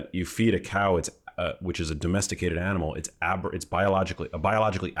fact that you feed a cow, which is a domesticated animal, it's biologically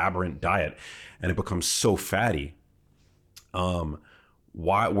aberrant diet, and it becomes so fatty.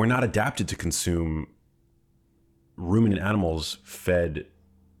 Why we're not adapted to consume ruminant animals fed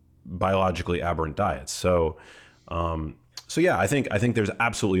biologically aberrant diets. So yeah, I think there's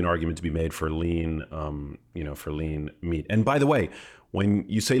absolutely an argument to be made for lean, for lean meat. And by the way, when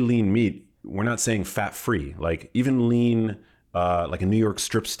you say lean meat, we're not saying fat free. Like even lean, like a New York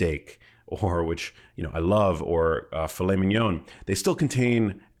strip steak or which, I love, or filet mignon, they still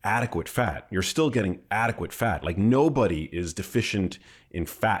contain adequate fat. You're still getting adequate fat. Like, nobody is deficient in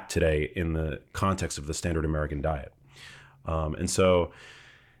fat today in the context of the standard American diet. And so,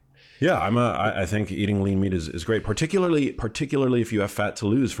 yeah, I think eating lean meat is great, particularly if you have fat to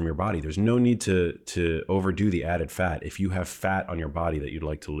lose from your body. There's no need to overdo the added fat if you have fat on your body that you'd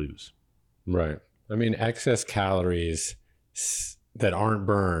like to lose. Right. I mean, excess calories that aren't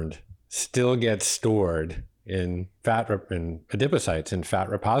burned still get stored in in adipocytes and fat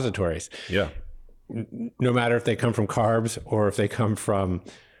repositories. Yeah. No matter if they come from carbs or if they come from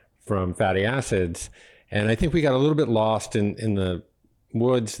fatty acids. And I think we got a little bit lost in the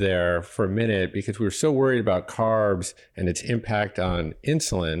woods there for a minute because we were so worried about carbs and its impact on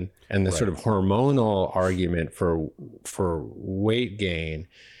insulin and the sort of hormonal argument for weight gain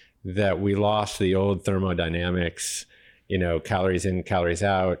that we lost the old thermodynamics, calories in, calories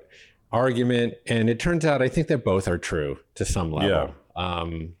out argument. And it turns out, I think that both are true to some level. Yeah.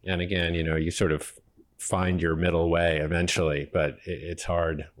 And again, you sort of find your middle way eventually, but it's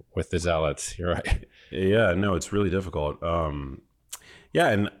hard with the zealots. You're right. Yeah, no, it's really difficult. Yeah,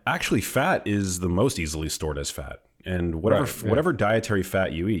 and actually fat is the most easily stored as fat. And whatever dietary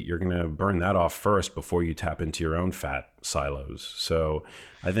fat you eat, you're going to burn that off first before you tap into your own fat silos. So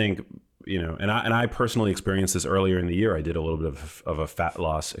I think, and I personally experienced this earlier in the year. I did a little bit of a fat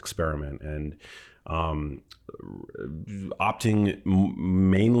loss experiment, and opting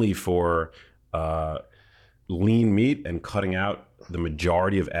mainly for lean meat and cutting out the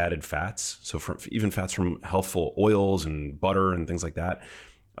majority of added fats. So even fats from healthful oils and butter and things like that,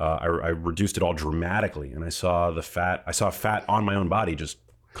 I reduced it all dramatically. And I saw fat on my own body just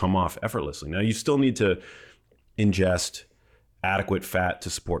come off effortlessly. Now, you still need to ingest adequate fat to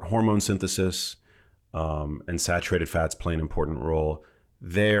support hormone synthesis, and saturated fats play an important role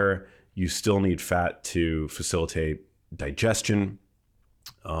there. You still need fat to facilitate digestion.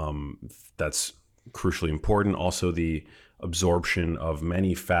 That's crucially important. Also, the absorption of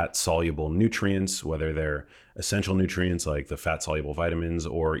many fat-soluble nutrients, whether they're essential nutrients like the fat-soluble vitamins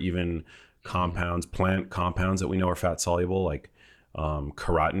or even compounds, plant compounds that we know are fat-soluble, like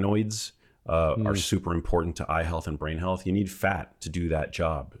carotenoids, are super important to eye health and brain health. You need fat to do that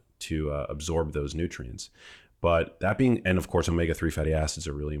job, to absorb those nutrients. But and of course, omega-3 fatty acids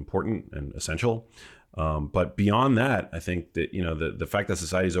are really important and essential. But beyond that, I think that, the fact that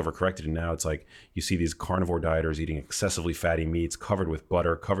society is overcorrected, and now it's like you see these carnivore dieters eating excessively fatty meats covered with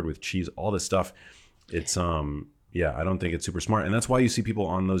butter, covered with cheese, all this stuff. It's, I don't think it's super smart. And that's why you see people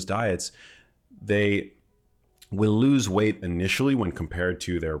on those diets, they will lose weight initially when compared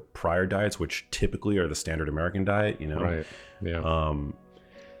to their prior diets, which typically are the standard American diet, Right. Yeah.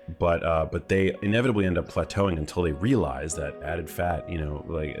 But they inevitably end up plateauing until they realize that added fat,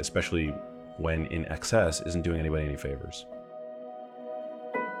 like especially when in excess, isn't doing anybody any favors.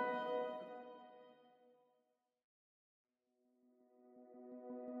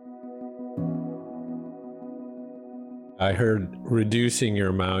 I heard reducing your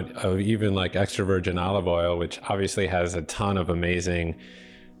amount of even like extra virgin olive oil, which obviously has a ton of amazing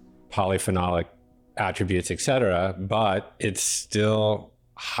polyphenolic attributes, etc., but it's still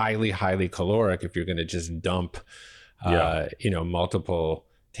highly, highly caloric if you're going to just dump, multiple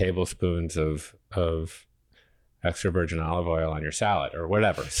tablespoons of extra virgin olive oil on your salad or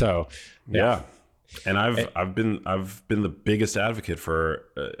whatever. So yeah. And I've been the biggest advocate for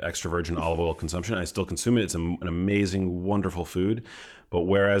extra virgin olive oil consumption. I still consume it. It's an amazing, wonderful food. But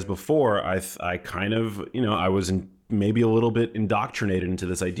whereas before I kind of, I was maybe a little bit indoctrinated into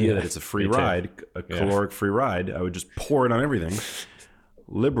this idea that it's a free ride, a caloric free ride. I would just pour it on everything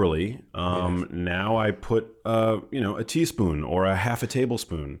liberally. Now I put a teaspoon or a half a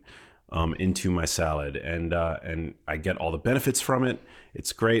tablespoon into my salad, and I get all the benefits from it.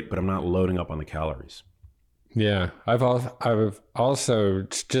 It's great, but I'm not loading up on the calories. Yeah, I've also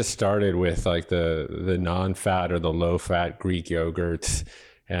just started with like the non-fat or the low-fat Greek yogurts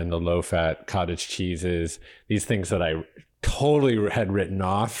and the low-fat cottage cheeses. These things that I totally had written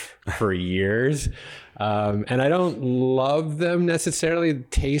off for years, and I don't love them necessarily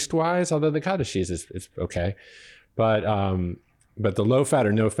taste-wise. Although the cottage cheese is okay, but the low-fat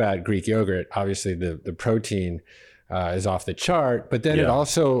or no-fat Greek yogurt, obviously the protein is off the chart, but then it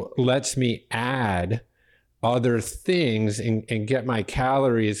also lets me add other things and get my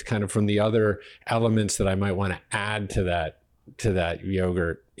calories kind of from the other elements that I might want to add to that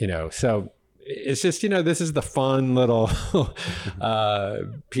yogurt, So it's just, this is the fun little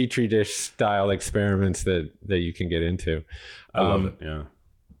petri dish style experiments that you can get into. I love it. Yeah.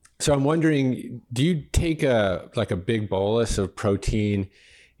 So I'm wondering, do you take a big bolus of protein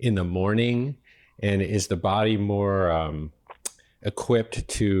in the morning? And is the body more equipped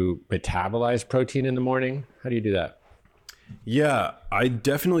to metabolize protein in the morning? How do you do that? Yeah, I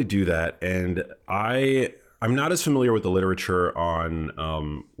definitely do that. And I'm not as familiar with the literature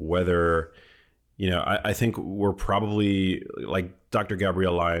on whether, I think we're probably, like Dr.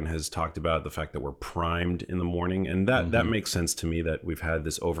 Gabrielle Lyon has talked about, the fact that we're primed in the morning. And that makes sense to me, that we've had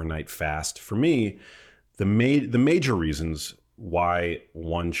this overnight fast. For me, the major reasons why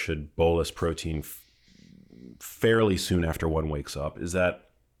one should bolus protein fairly soon after one wakes up is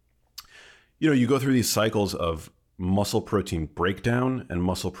that, you go through these cycles of muscle protein breakdown and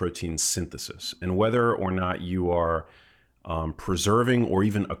muscle protein synthesis. And whether or not you are preserving or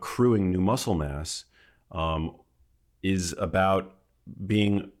even accruing new muscle mass is about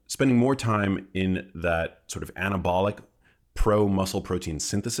spending more time in that sort of anabolic pro muscle protein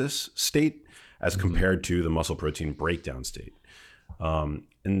synthesis state as compared to the muscle protein breakdown state.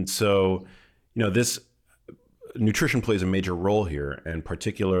 And so, this nutrition plays a major role here, and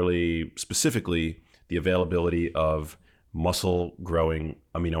specifically, the availability of muscle growing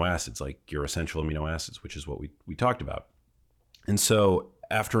amino acids, like your essential amino acids, which is what we talked about. And so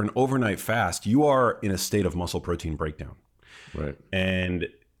after an overnight fast, you are in a state of muscle protein breakdown. Right. And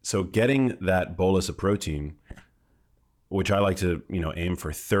so getting that bolus of protein, which I like to, aim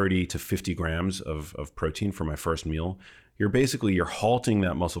for 30 to 50 grams of protein for my first meal, you're halting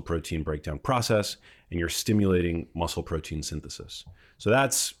that muscle protein breakdown process, and you're stimulating muscle protein synthesis. So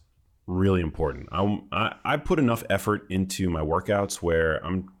that's really important. I put enough effort into my workouts where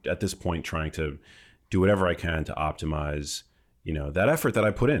I'm at this point trying to do whatever I can to optimize, that effort that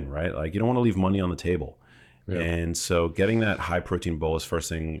I put in, right? Like, you don't want to leave money on the table. Yeah. And so getting that high protein bolus first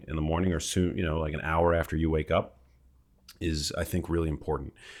thing in the morning, or soon, like an hour after you wake up, is, I think, really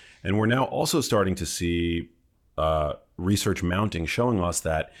important. And we're now also starting to see research mounting showing us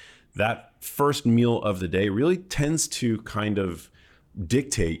that first meal of the day really tends to kind of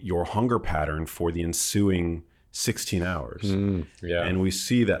dictate your hunger pattern for the ensuing 16 hours. Yeah. And we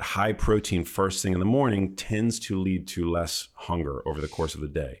see that high protein first thing in the morning tends to lead to less hunger over the course of the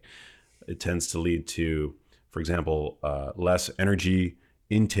day. It tends to lead to, for example, less energy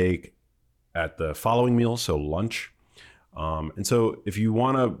intake at the following meal, so lunch. And so if you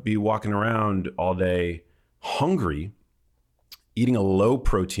want to be walking around all day hungry, eating a low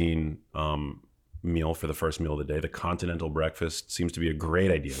protein meal for the first meal of the day, the continental breakfast, seems to be a great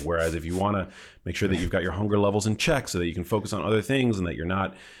idea. Whereas if you want to make sure that you've got your hunger levels in check so that you can focus on other things, and that you're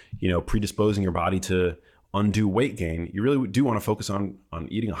not, predisposing your body to undue weight gain, you really do want to focus on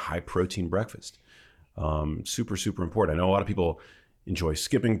eating a high protein breakfast. Super, super important. I know a lot of people enjoy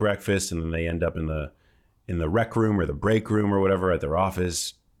skipping breakfast, and then they end up in the rec room or the break room or whatever at their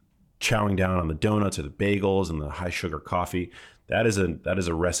office, chowing down on the donuts or the bagels and the high sugar coffee. That is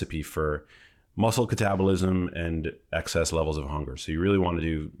a recipe for muscle catabolism and excess levels of hunger. So you really want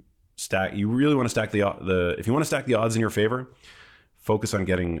to stack the if you want to stack the odds in your favor, focus on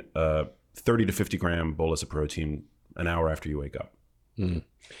getting 30 to 50 gram bolus of protein an hour after you wake up.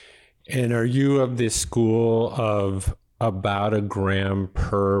 And are you of the school of about a gram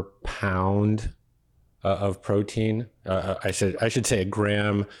per pound of protein? I should say a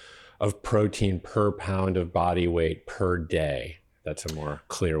gram of protein per pound of body weight per day. That's a more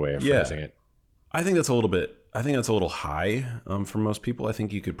clear way of phrasing it. I think that's a little high for most people. I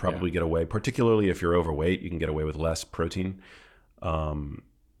think you could probably get away, particularly if you're overweight, you can get away with less protein.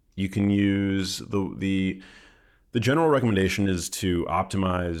 You can use the general recommendation is to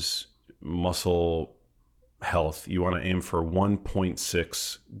optimize muscle health. You want to aim for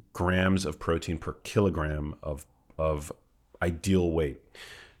 1.6 grams of protein per kilogram of ideal weight.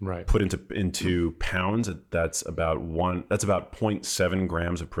 Right. Put into pounds, that's about 0.7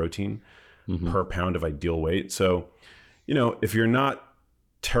 grams of protein per pound of ideal weight. So, if you're not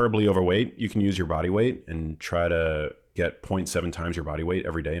terribly overweight, you can use your body weight and try to get 0.7 times your body weight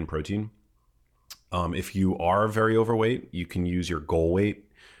every day in protein. If you are very overweight, you can use your goal weight,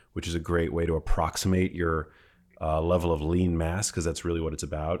 which is a great way to approximate your level of lean mass, because that's really what it's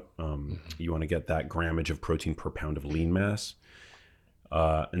about. You want to get that grammage of protein per pound of lean mass.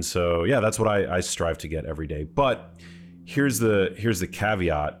 And so, that's what I strive to get every day. But here's the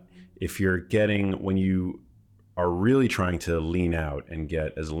caveat. When you are really trying to lean out and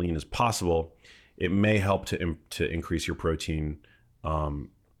get as lean as possible, it may help to increase your protein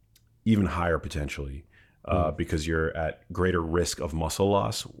even higher potentially, because you're at greater risk of muscle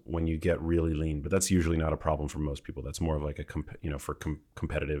loss when you get really lean. But that's usually not a problem for most people. That's more of like for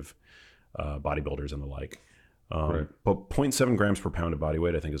competitive bodybuilders and the like. Right. But 0.7 grams per pound of body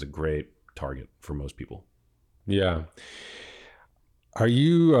weight, I think, is a great target for most people. Yeah. Are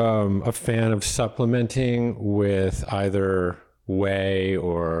you a fan of supplementing with either whey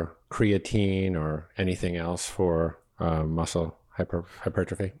or creatine or anything else for muscle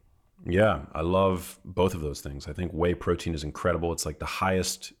hypertrophy? Yeah, I love both of those things. I think whey protein is incredible. It's like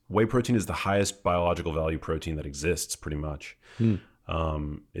whey protein is the highest biological value protein that exists pretty much. Hmm.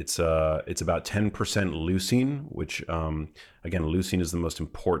 It's about 10% leucine, which again, leucine is the most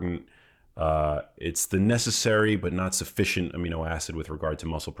important. It's the necessary but not sufficient amino acid with regard to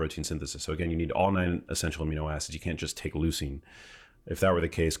muscle protein synthesis. So again, you need all 9 essential amino acids. You can't just take leucine. If that were the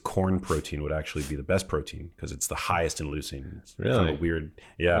case, corn protein would actually be the best protein because it's the highest in leucine. It's Really? kind of a weird,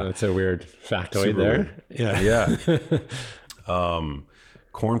 yeah. That's a weird factoid Super there. weird. Yeah.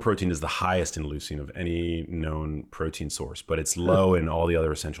 Corn protein is the highest in leucine of any known protein source, but it's low in all the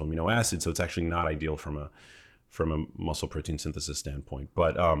other essential amino acids. So it's actually not ideal from a muscle protein synthesis standpoint.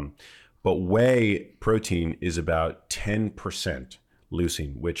 But whey protein is about 10%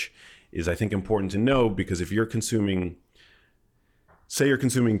 leucine, which is, I think, important to know because if you're consuming, say you're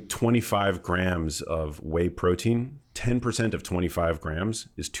consuming 25 grams of whey protein, 10% of 25 grams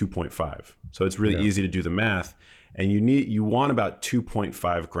is 2.5. So it's really easy to do the math. And you want about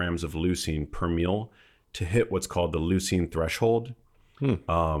 2.5 grams of leucine per meal to hit what's called the leucine threshold,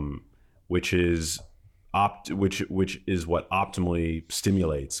 which is which is what optimally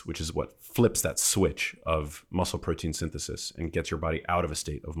stimulates, which is what flips that switch of muscle protein synthesis and gets your body out of a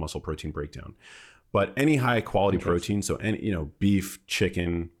state of muscle protein breakdown. But any high quality protein, so any beef,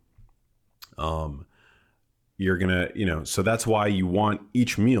 chicken, you're gonna so that's why you want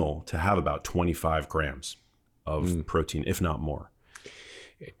each meal to have about 25 grams of protein, if not more.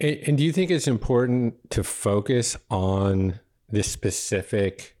 And do you think it's important to focus on the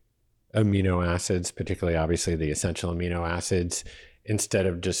specific amino acids, particularly obviously the essential amino acids, instead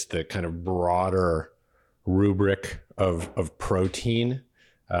of just the kind of broader rubric of protein?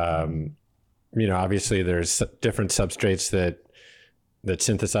 Obviously there's different substrates that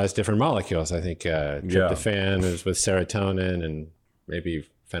synthesize different molecules. I think tryptophan is with serotonin, and maybe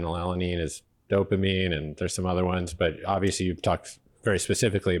phenylalanine is dopamine, and there's some other ones, but obviously you've talked very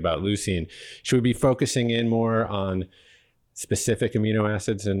specifically about leucine. Should we be focusing in more on specific amino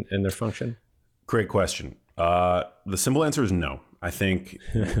acids and their function? Great question. The simple answer is no. I think,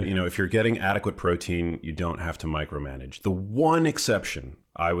 if you're getting adequate protein, you don't have to micromanage. The one exception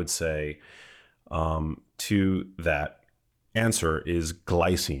I would say to that answer is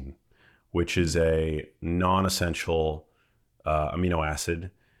glycine, which is a non-essential amino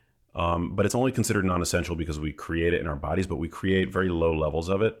acid. But it's only considered non-essential because we create it in our bodies, but we create very low levels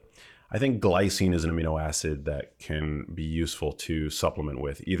of it. I think glycine is an amino acid that can be useful to supplement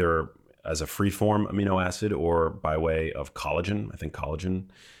with, either as a free-form amino acid or by way of collagen. I think collagen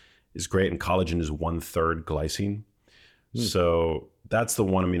is great, and collagen is 1/3 glycine. So that's the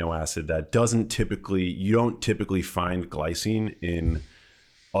one amino acid that you don't typically find glycine in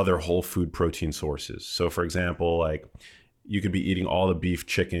other whole food protein sources. So for example, like you could be eating all the beef,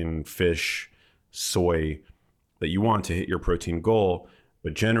 chicken, fish, soy that you want to hit your protein goal.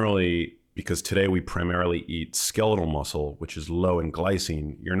 But generally, because today we primarily eat skeletal muscle, which is low in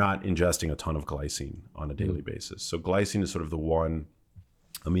glycine, you're not ingesting a ton of glycine on a daily basis. So glycine is sort of the one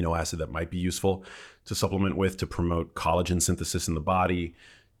amino acid that might be useful to supplement with to promote collagen synthesis in the body,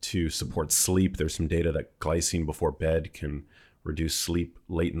 to support sleep. There's some data that glycine before bed can reduce sleep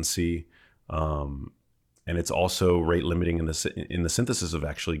latency. And it's also rate limiting in the synthesis of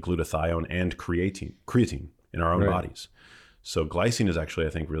actually glutathione and creatine in our own bodies. So glycine is actually,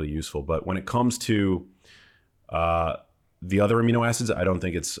 I think, really useful. But when it comes to the other amino acids, I don't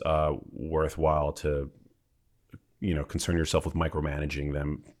think it's worthwhile to concern yourself with micromanaging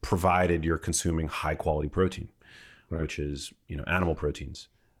them, provided you're consuming high quality protein, which is animal proteins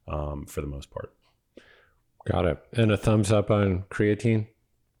for the most part. Got it. And a thumbs up on creatine?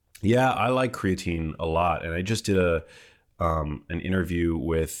 Yeah, I like creatine a lot, and I just did an interview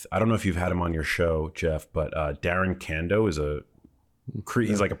with, I don't know if you've had him on your show, Jeff, but Darren Kando is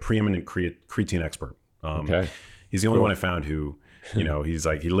he's like a preeminent creatine expert. He's the only one I found who, he's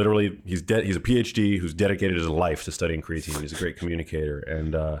a PhD who's dedicated his life to studying creatine. He's a great communicator,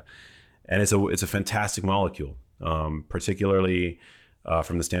 and it's a fantastic molecule, particularly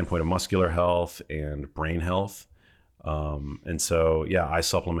from the standpoint of muscular health and brain health. And so, yeah, I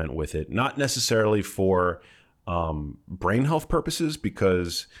supplement with it, not necessarily for brain health purposes,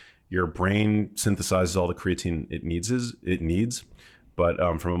 because your brain synthesizes all the creatine it needs.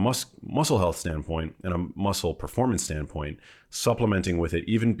 But from a muscle health standpoint and a muscle performance standpoint, supplementing with it,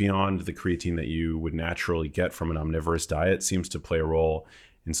 even beyond the creatine that you would naturally get from an omnivorous diet, seems to play a role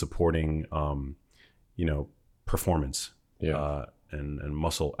in supporting, performance. and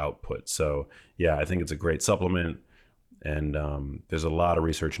muscle output. So yeah, I think it's a great supplement. And there's a lot of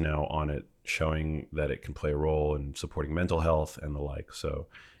research now on it showing that it can play a role in supporting mental health and the like. So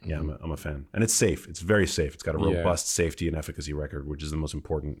yeah, I'm a fan. And it's safe. It's very safe. It's got a robust safety and efficacy record, which is the most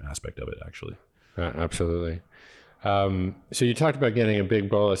important aspect of it, actually. Absolutely. So you talked about getting a big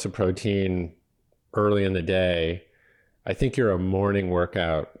bolus of protein early in the day. I think you're a morning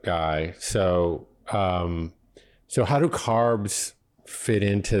workout guy. So so how do carbs fit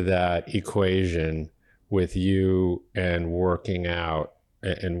into that equation with you and working out?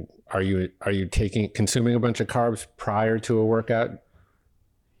 And are you consuming a bunch of carbs prior to a workout?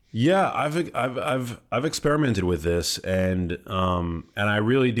 Yeah, I've experimented with this, and I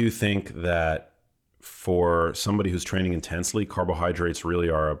really do think that for somebody who's training intensely, carbohydrates really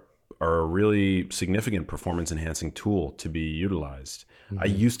are a really significant performance enhancing tool to be utilized. I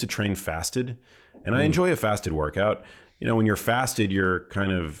used to train fasted, and I enjoy a fasted workout. You know, when you're fasted, you're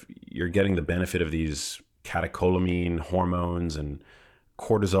getting the benefit of these catecholamine hormones and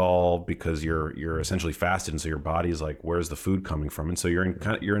cortisol because you're essentially fasted, and so your body's like, where's the food coming from? And so you're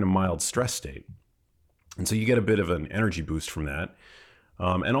in a mild stress state, and so you get a bit of an energy boost from that.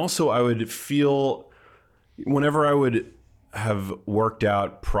 And also, I would feel whenever I would have worked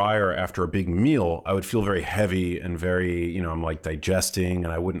out prior after a big meal, I would feel very heavy and very, I'm like digesting,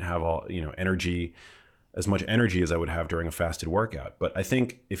 and I wouldn't have all as much energy as I would have during a fasted workout. But I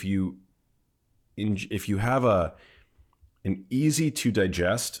think if you have an easy to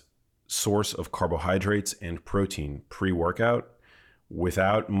digest source of carbohydrates and protein pre-workout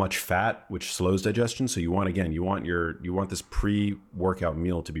without much fat, which slows digestion. So you want this pre-workout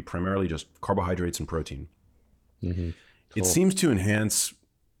meal to be primarily just carbohydrates and protein. Mm-hmm. It seems to enhance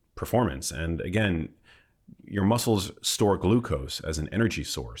performance. And again, your muscles store glucose as an energy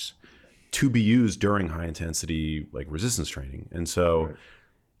source to be used during high intensity like resistance training. And so, Right.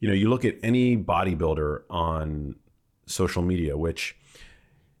 You look at any bodybuilder on social media, which,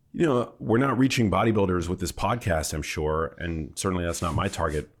 we're not reaching bodybuilders with this podcast, I'm sure. And certainly that's not my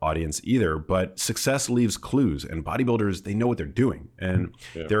target audience either, but success leaves clues, and bodybuilders, they know what they're doing. And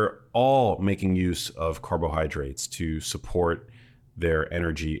they're all making use of carbohydrates to support their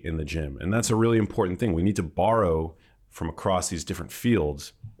energy in the gym. And that's a really important thing. We need to borrow from across these different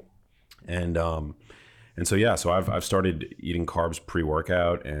fields. And so I've started eating carbs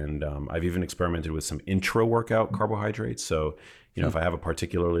pre-workout, and I've even experimented with some intra-workout carbohydrates. So, if I have a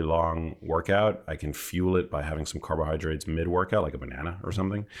particularly long workout, I can fuel it by having some carbohydrates mid-workout, like a banana or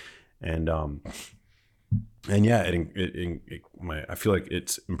something. And yeah, I feel like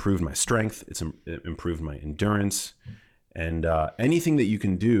it's improved my strength. It's improved my endurance, and anything that you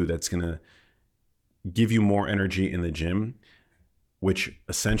can do that's going to give you more energy in the gym, which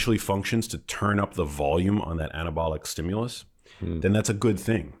essentially functions to turn up the volume on that anabolic stimulus, then that's a good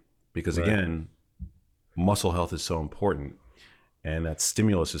thing. Because again, muscle health is so important, and that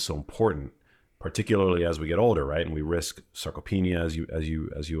stimulus is so important, particularly as we get older, right? And we risk sarcopenia, as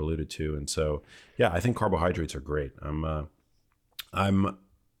you alluded to. And so, yeah, I think carbohydrates are great.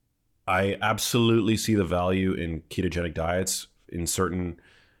 I absolutely see the value in ketogenic diets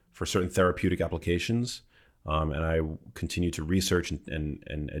for certain therapeutic applications. And I continue to research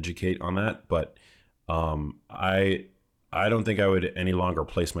and educate on that. But I don't think I would any longer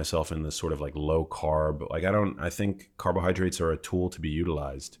place myself in this sort of like low carb. I think carbohydrates are a tool to be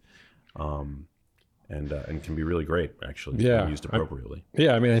utilized, and can be really great actually when used appropriately.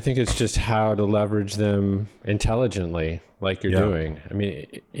 I mean, I think it's just how to leverage them intelligently, like you're doing. I mean,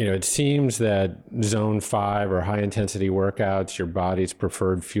 it seems that zone 5 or high intensity workouts, your body's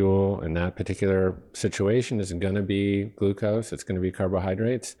preferred fuel in that particular situation is going to be glucose. It's going to be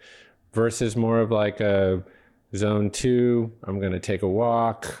carbohydrates, versus more of like a zone 2, I'm going to take a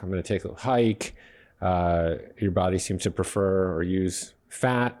walk, I'm going to take a hike. Your body seems to prefer or use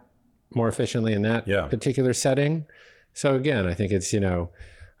fat more efficiently in that particular setting. So again, I think it's,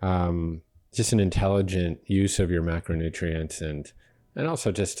 just an intelligent use of your macronutrients, and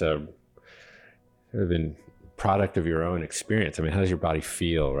also just a sort of product of your own experience. I mean, how does your body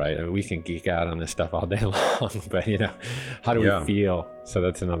feel, right? I mean, we can geek out on this stuff all day long, but how do we feel? So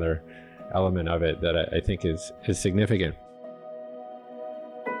that's another element of it that I think is significant.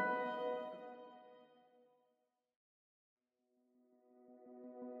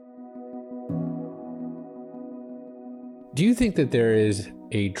 Do you think that there is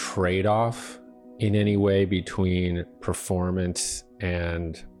a trade-off in any way between performance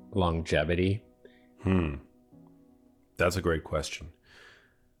and longevity? That's a great question.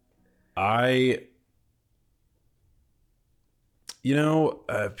 People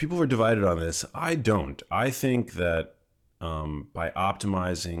are divided on this. I don't. I think that by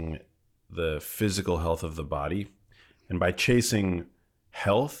optimizing the physical health of the body and by chasing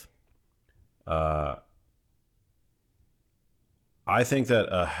health, I think that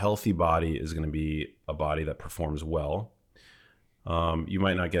a healthy body is going to be a body that performs well. You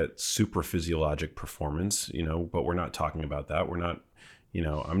might not get super physiologic performance, but we're not talking about that. We're not,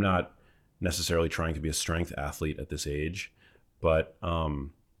 I'm not necessarily trying to be a strength athlete at this age, but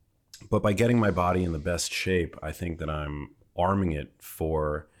by getting my body in the best shape, I think that I'm arming it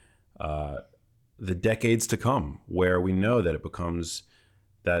for the decades to come, where we know that it becomes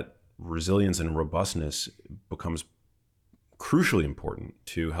that resilience and robustness becomes crucially important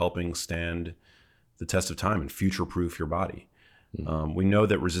to helping stand the test of time and future-proof your body. We know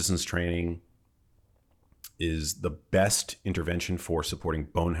that resistance training is the best intervention for supporting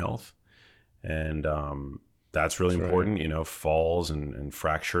bone health, and that's really important. Right. Falls and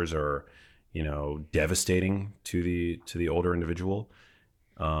fractures are, devastating to the older individual.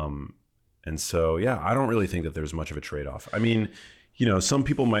 And so, I don't really think that there's much of a trade-off. I mean, some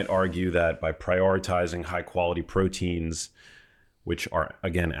people might argue that by prioritizing high-quality proteins, which are,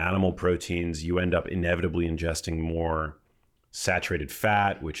 again, animal proteins, you end up inevitably ingesting more saturated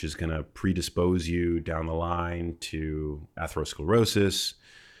fat, which is going to predispose you down the line to atherosclerosis.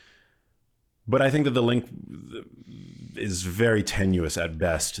 But I think that the link is very tenuous at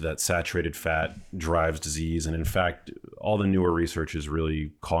best, that saturated fat drives disease. And in fact, all the newer research is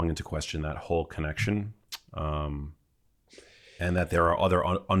really calling into question that whole connection. And that there are other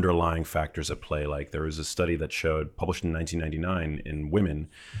underlying factors at play. Like there was a study that showed, published in 1999 in women,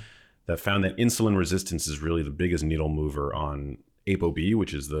 that found that insulin resistance is really the biggest needle mover on ApoB,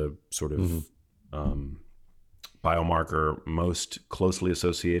 which is the sort of biomarker most closely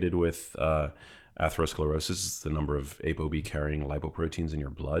associated with atherosclerosis. It's the number of ApoB carrying lipoproteins in your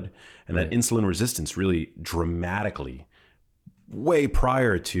blood. And that insulin resistance really dramatically, way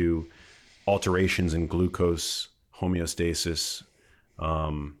prior to alterations in glucose homeostasis,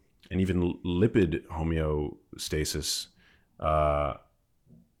 and even lipid homeostasis,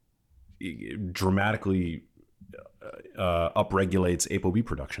 dramatically upregulates ApoB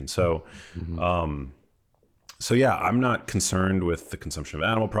production. So, I'm not concerned with the consumption of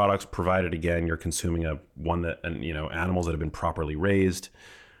animal products, provided again you're consuming animals that have been properly raised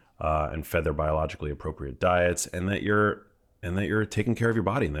and fed their biologically appropriate diets, and that you're taking care of your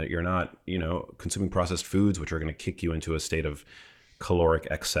body, and that you're not, consuming processed foods, which are going to kick you into a state of caloric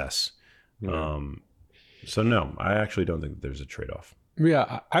excess. So no, I actually don't think that there's a trade-off.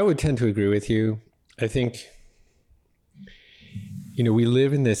 Yeah, I would tend to agree with you. I think, we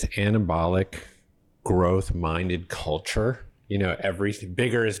live in this anabolic, growth-minded culture. Everything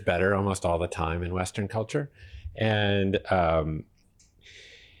bigger is better almost all the time in Western culture. And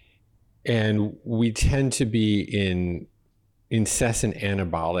we tend to be in incessant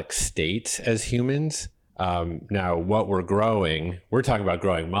anabolic states as humans. Now, what we're talking about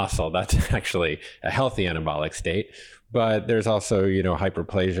growing muscle. That's actually a healthy anabolic state. But there's also,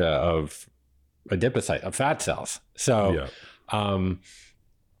 hyperplasia of adipocyte, of fat cells. So,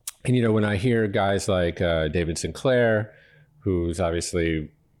 when I hear guys like David Sinclair, who's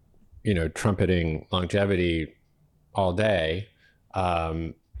obviously, trumpeting longevity all day,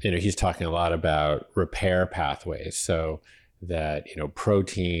 he's talking a lot about repair pathways. So that,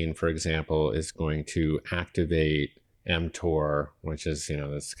 protein, for example, is going to activate mTOR, which is,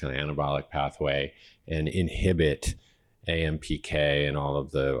 this kind of anabolic pathway, and inhibit AMPK and all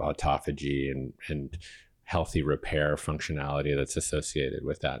of the autophagy and healthy repair functionality that's associated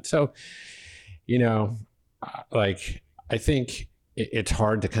with that. So, I think it's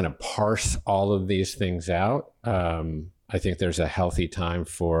hard to kind of parse all of these things out. I think there's a healthy time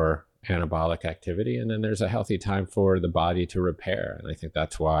for anabolic activity, and then there's a healthy time for the body to repair. And I think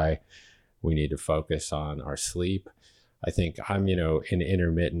that's why we need to focus on our sleep. I think I'm, an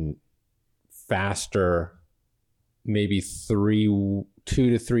intermittent faster, maybe 2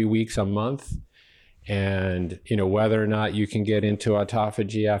 to 3 weeks a month. And, whether or not you can get into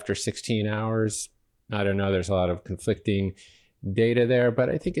autophagy after 16 hours, I don't know. There's a lot of conflicting data there, but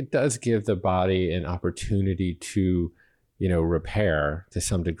I think it does give the body an opportunity to, repair to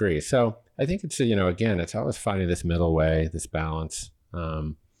some degree. So I think it's, again, it's always finding this middle way, this balance.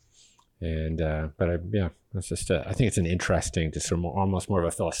 That's just, I think it's an interesting, just almost more of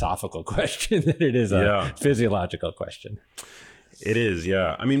a philosophical question than it is a physiological question. It is,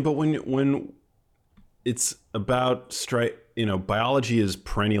 yeah. I mean, but when it's about biology is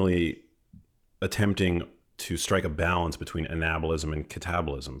perennially attempting to strike a balance between anabolism and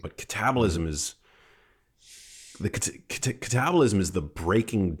catabolism, but catabolism is catabolism is the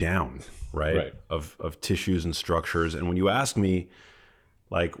breaking down, right. Of tissues and structures. And when you ask me,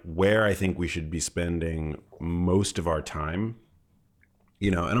 like, where I think we should be spending most of our time,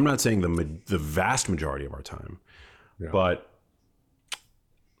 and I'm not saying the vast majority of our time, but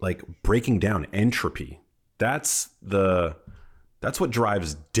like breaking down entropy, that's what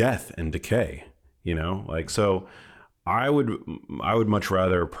drives death and decay, so I would much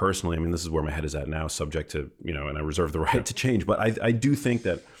rather personally, this is where my head is at now, subject to, and I reserve the right to change, but I do think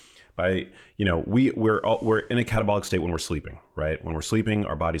that by, we're in a catabolic state when we're sleeping, right? When we're sleeping,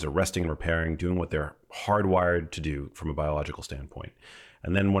 our bodies are resting and repairing, doing what they're hardwired to do from a biological standpoint.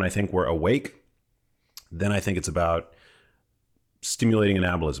 And then when I think we're awake, then I think it's about stimulating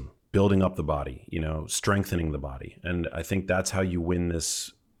anabolism, building up the body, strengthening the body. And I think that's how you win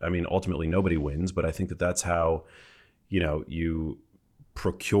this. Ultimately nobody wins, but I think that that's how, you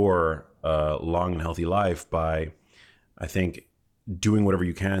procure a long and healthy life by, I think, doing whatever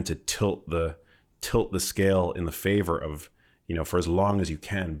you can to tilt the scale in the favor of, for as long as you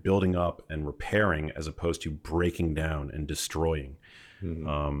can, building up and repairing as opposed to breaking down and destroying,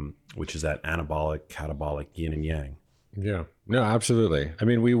 which is that anabolic, catabolic yin and yang. Yeah, no, absolutely.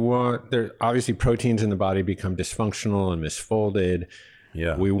 There obviously proteins in the body become dysfunctional and misfolded.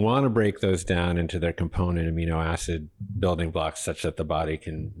 Yeah, we want to break those down into their component amino acid building blocks such that the body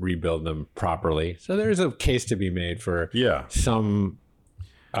can rebuild them properly. So there's a case to be made for some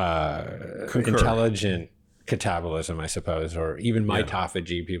intelligent catabolism, I suppose, or even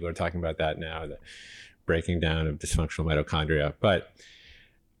mitophagy. People are talking about that now, the breaking down of dysfunctional mitochondria. But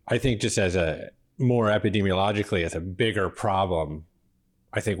I think just as a more epidemiologically, as a bigger problem,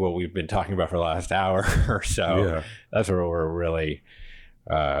 I think what we've been talking about for the last hour or so, that's where we're really...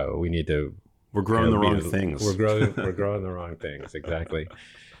 we need to. We're growing the wrong things. We're growing the wrong things. Exactly.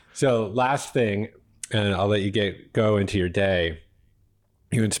 So last thing, and I'll let you go into your day.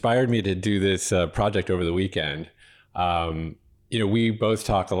 You inspired me to do this project over the weekend. We both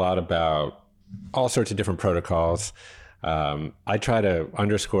talk a lot about all sorts of different protocols. I try to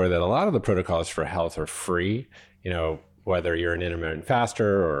underscore that a lot of the protocols for health are free. Whether you're an intermittent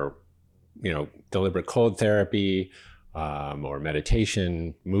faster or, deliberate cold therapy. Or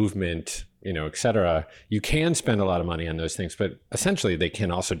meditation, movement, et cetera. You can spend a lot of money on those things, but essentially they can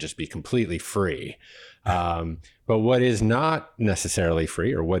also just be completely free. But what is not necessarily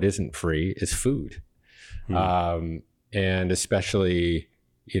free, or what isn't free, is food. And especially,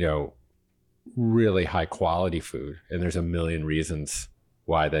 really high quality food. And there's a million reasons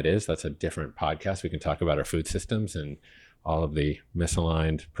why that is. That's a different podcast. We can talk about our food systems and all of the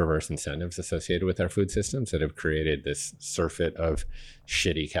misaligned perverse incentives associated with our food systems that have created this surfeit of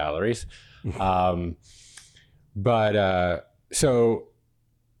shitty calories. So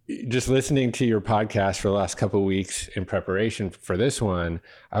just listening to your podcast for the last couple of weeks in preparation for this one,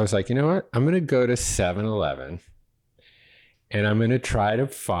 I was like, you know what? I'm going to go to 7-Eleven and I'm going to try to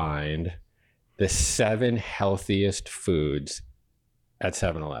find the 7 healthiest foods at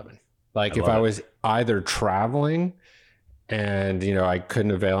 7-Eleven. Like if I was either traveling and, I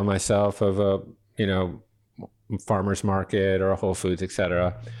couldn't avail myself of a, farmer's market or a Whole Foods, et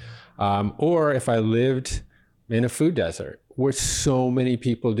cetera. Or if I lived in a food desert, which so many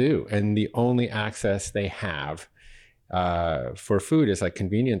people do, and the only access they have for food is like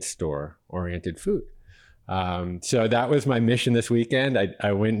convenience store oriented food. So that was my mission this weekend.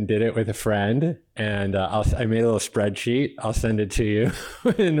 I went and did it with a friend, and I made a little spreadsheet. I'll send it to you.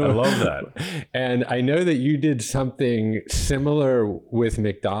 I love that. And I know that you did something similar with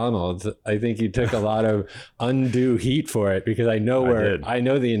McDonald's. I think you took a lot of undue heat for it, because I know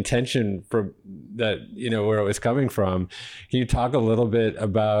the intention from that, where it was coming from. Can you talk a little bit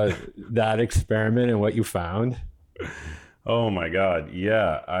about that experiment and what you found? Oh my God.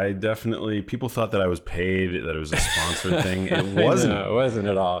 Yeah, people thought that I was paid, that it was a sponsored thing. It wasn't. No, it wasn't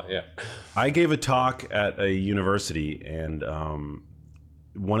at all. Yeah. I gave a talk at a university, and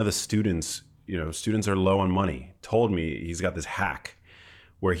one of the students, students are low on money, told me he's got this hack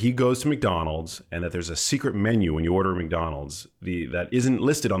where he goes to McDonald's, and that there's a secret menu when you order McDonald's that isn't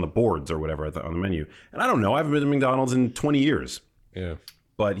listed on the boards or whatever on the menu. And I don't know, I haven't been to McDonald's in 20 years. Yeah.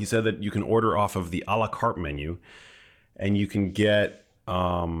 But he said that you can order off of the a la carte menu, and you can get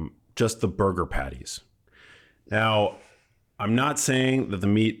just the burger patties. Now, I'm not saying that the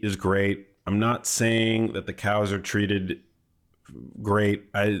meat is great. I'm not saying that the cows are treated great.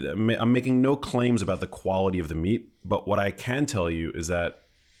 I'm making no claims about the quality of the meat, but what I can tell you is that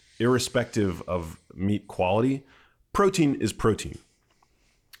irrespective of meat quality, protein is protein,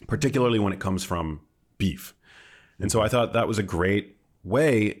 particularly when it comes from beef. And so I thought that was a great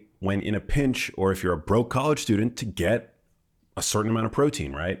way when in a pinch, or if you're a broke college student, to get a certain amount of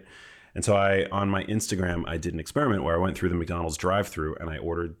protein, right? And so on my Instagram, I did an experiment where I went through the McDonald's drive-thru and I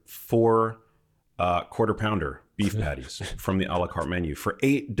ordered 4 quarter pounder beef patties from the a la carte menu for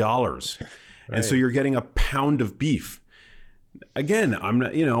 $8. Right. And so you're getting a pound of beef. Again, I'm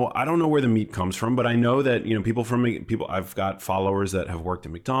not, I don't know where the meat comes from, but I know that, I've got followers that have worked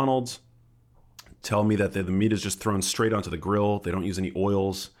at McDonald's tell me that the meat is just thrown straight onto the grill. They don't use any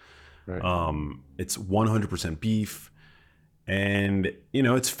oils. Right. It's 100% beef. And,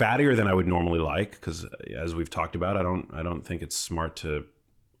 it's fattier than I would normally like because, as we've talked about, I don't think it's smart to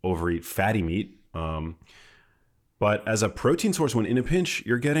overeat fatty meat. But as a protein source, when in a pinch,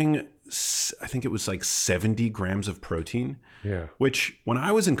 you're getting, I think it was like 70 grams of protein. Yeah. Which, when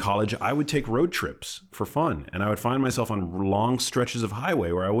I was in college, I would take road trips for fun. And I would find myself on long stretches of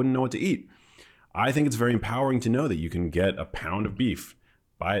highway where I wouldn't know what to eat. I think it's very empowering to know that you can get a pound of beef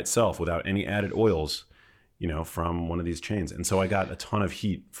by itself without any added oils, from one of these chains. And so I got a ton of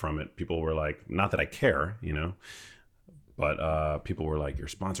heat from it. People were like, not that I care, but people were like, you're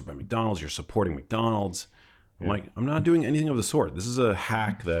sponsored by McDonald's, you're supporting McDonald's. I'm like, I'm not doing anything of the sort. This is a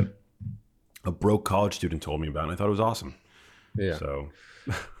hack that a broke college student told me about, and I thought it was awesome. Yeah. So,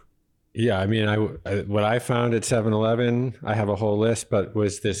 yeah, I mean, what I found at 7-Eleven, I have a whole list, but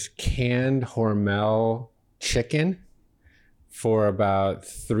was this canned Hormel chicken for about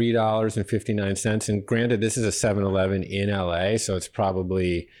 $3.59. And granted, this is a 7-Eleven in LA, so it's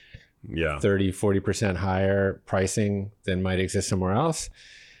probably 30-40% higher pricing than might exist somewhere else.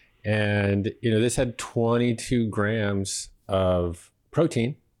 And, this had 22 grams of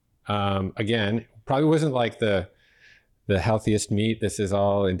protein. Again, probably wasn't like the healthiest meat. This is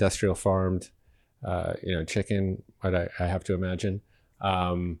all industrial farmed, chicken, what I have to imagine.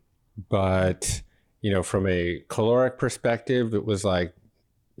 But, from a caloric perspective, it was like,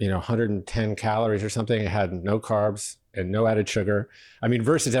 110 calories or something. It had no carbs and no added sugar. I mean,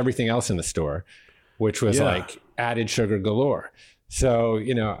 versus everything else in the store, which was like added sugar galore. So,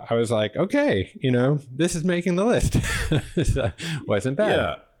 I was like, okay, this is making the list. So, wasn't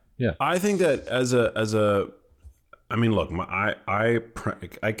bad. Yeah. I think that I mean, look,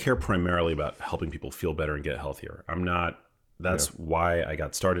 I care primarily about helping people feel better and get healthier. That's why I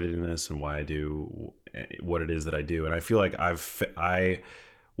got started in this and why I do what it is that I do. And I feel like I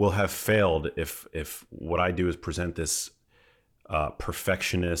will have failed if what I do is present this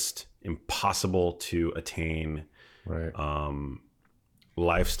perfectionist, impossible to attain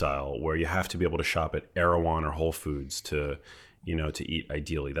lifestyle where you have to be able to shop at Erewhon or Whole Foods to eat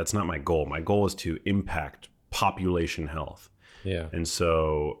ideally. That's not my goal. My goal is to impact population health. Yeah. And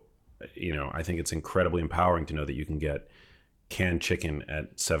so, I think it's incredibly empowering to know that you can get canned chicken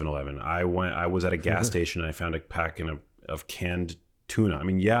at 7-Eleven. I was at a gas station and I found a pack of canned tuna. I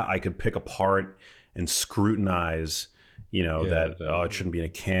mean, I could pick apart and scrutinize, it shouldn't be in a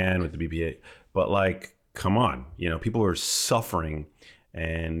can with the BPA, but like, come on, people are suffering,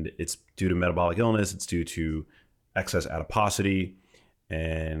 and it's due to metabolic illness. It's due to excess adiposity,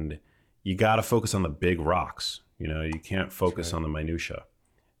 and you got to focus on the big rocks. You can't focus on the minutia.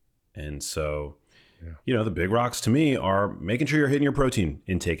 And so, the big rocks to me are making sure you're hitting your protein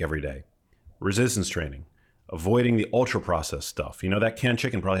intake every day, resistance training, avoiding the ultra processed stuff. That canned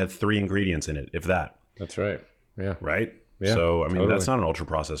chicken probably had 3 ingredients in it, if that. That's right. Yeah. Right. Yeah, so, I mean, that's not an ultra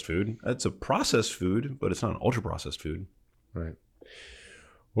processed food. It's a processed food, but it's not an ultra processed food. Right.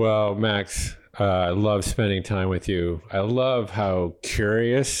 Well, Max, I love spending time with you. I love how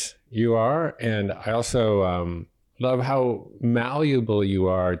curious you are. And I also love how malleable you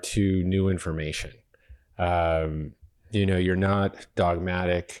are to new information. You're not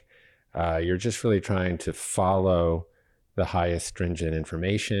dogmatic. You're just really trying to follow the highest stringent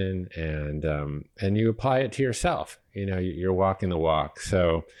information and you apply it to yourself. You're walking the walk.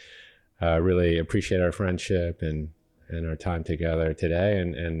 So really appreciate our friendship and our time together today.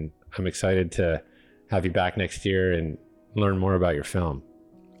 And I'm excited to have you back next year and learn more about your film.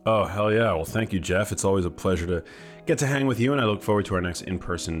 Oh, hell yeah. Well, thank you, Jeff. It's always a pleasure to get to hang with you. And I look forward to our next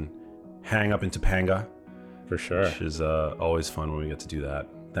in-person hang up in Topanga. For sure. Which is always fun when we get to do that.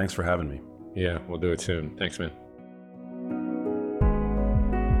 Thanks for having me. Yeah, we'll do it soon. Thanks, man.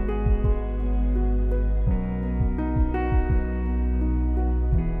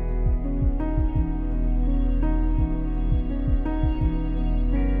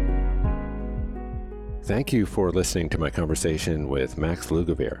 Thank you for listening to my conversation with Max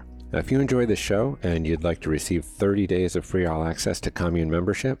Lugavere. Now, if you enjoy this show and you'd like to receive 30 days of free all access to Commune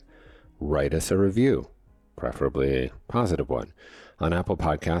membership, write us a review, preferably a positive one. On Apple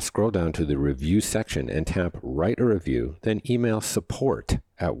Podcasts, scroll down to the review section and tap write a review, then email support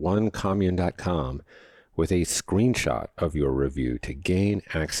at onecommune.com with a screenshot of your review to gain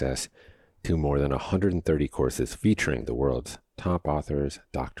access to more than 130 courses featuring the world's top authors,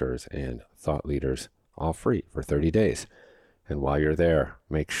 doctors, and thought leaders, all free for 30 days. And while you're there,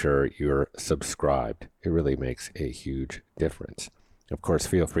 make sure you're subscribed. It really makes a huge difference. Of course,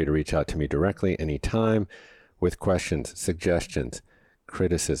 feel free to reach out to me directly anytime with questions, suggestions,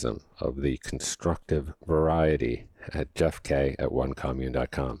 criticism of the constructive variety at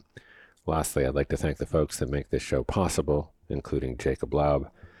jeffk@onecommune.com. Lastly, I'd like to thank the folks that make this show possible, including Jacob Laub,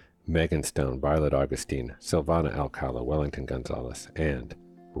 Megan Stone, Violet Augustine, Silvana Alcala, Wellington Gonzalez, and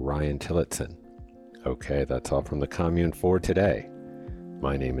Ryan Tillotson. Okay, that's all from the commune for today.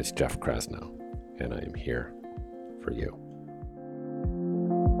 My name is Jeff Krasno, and I am here for you.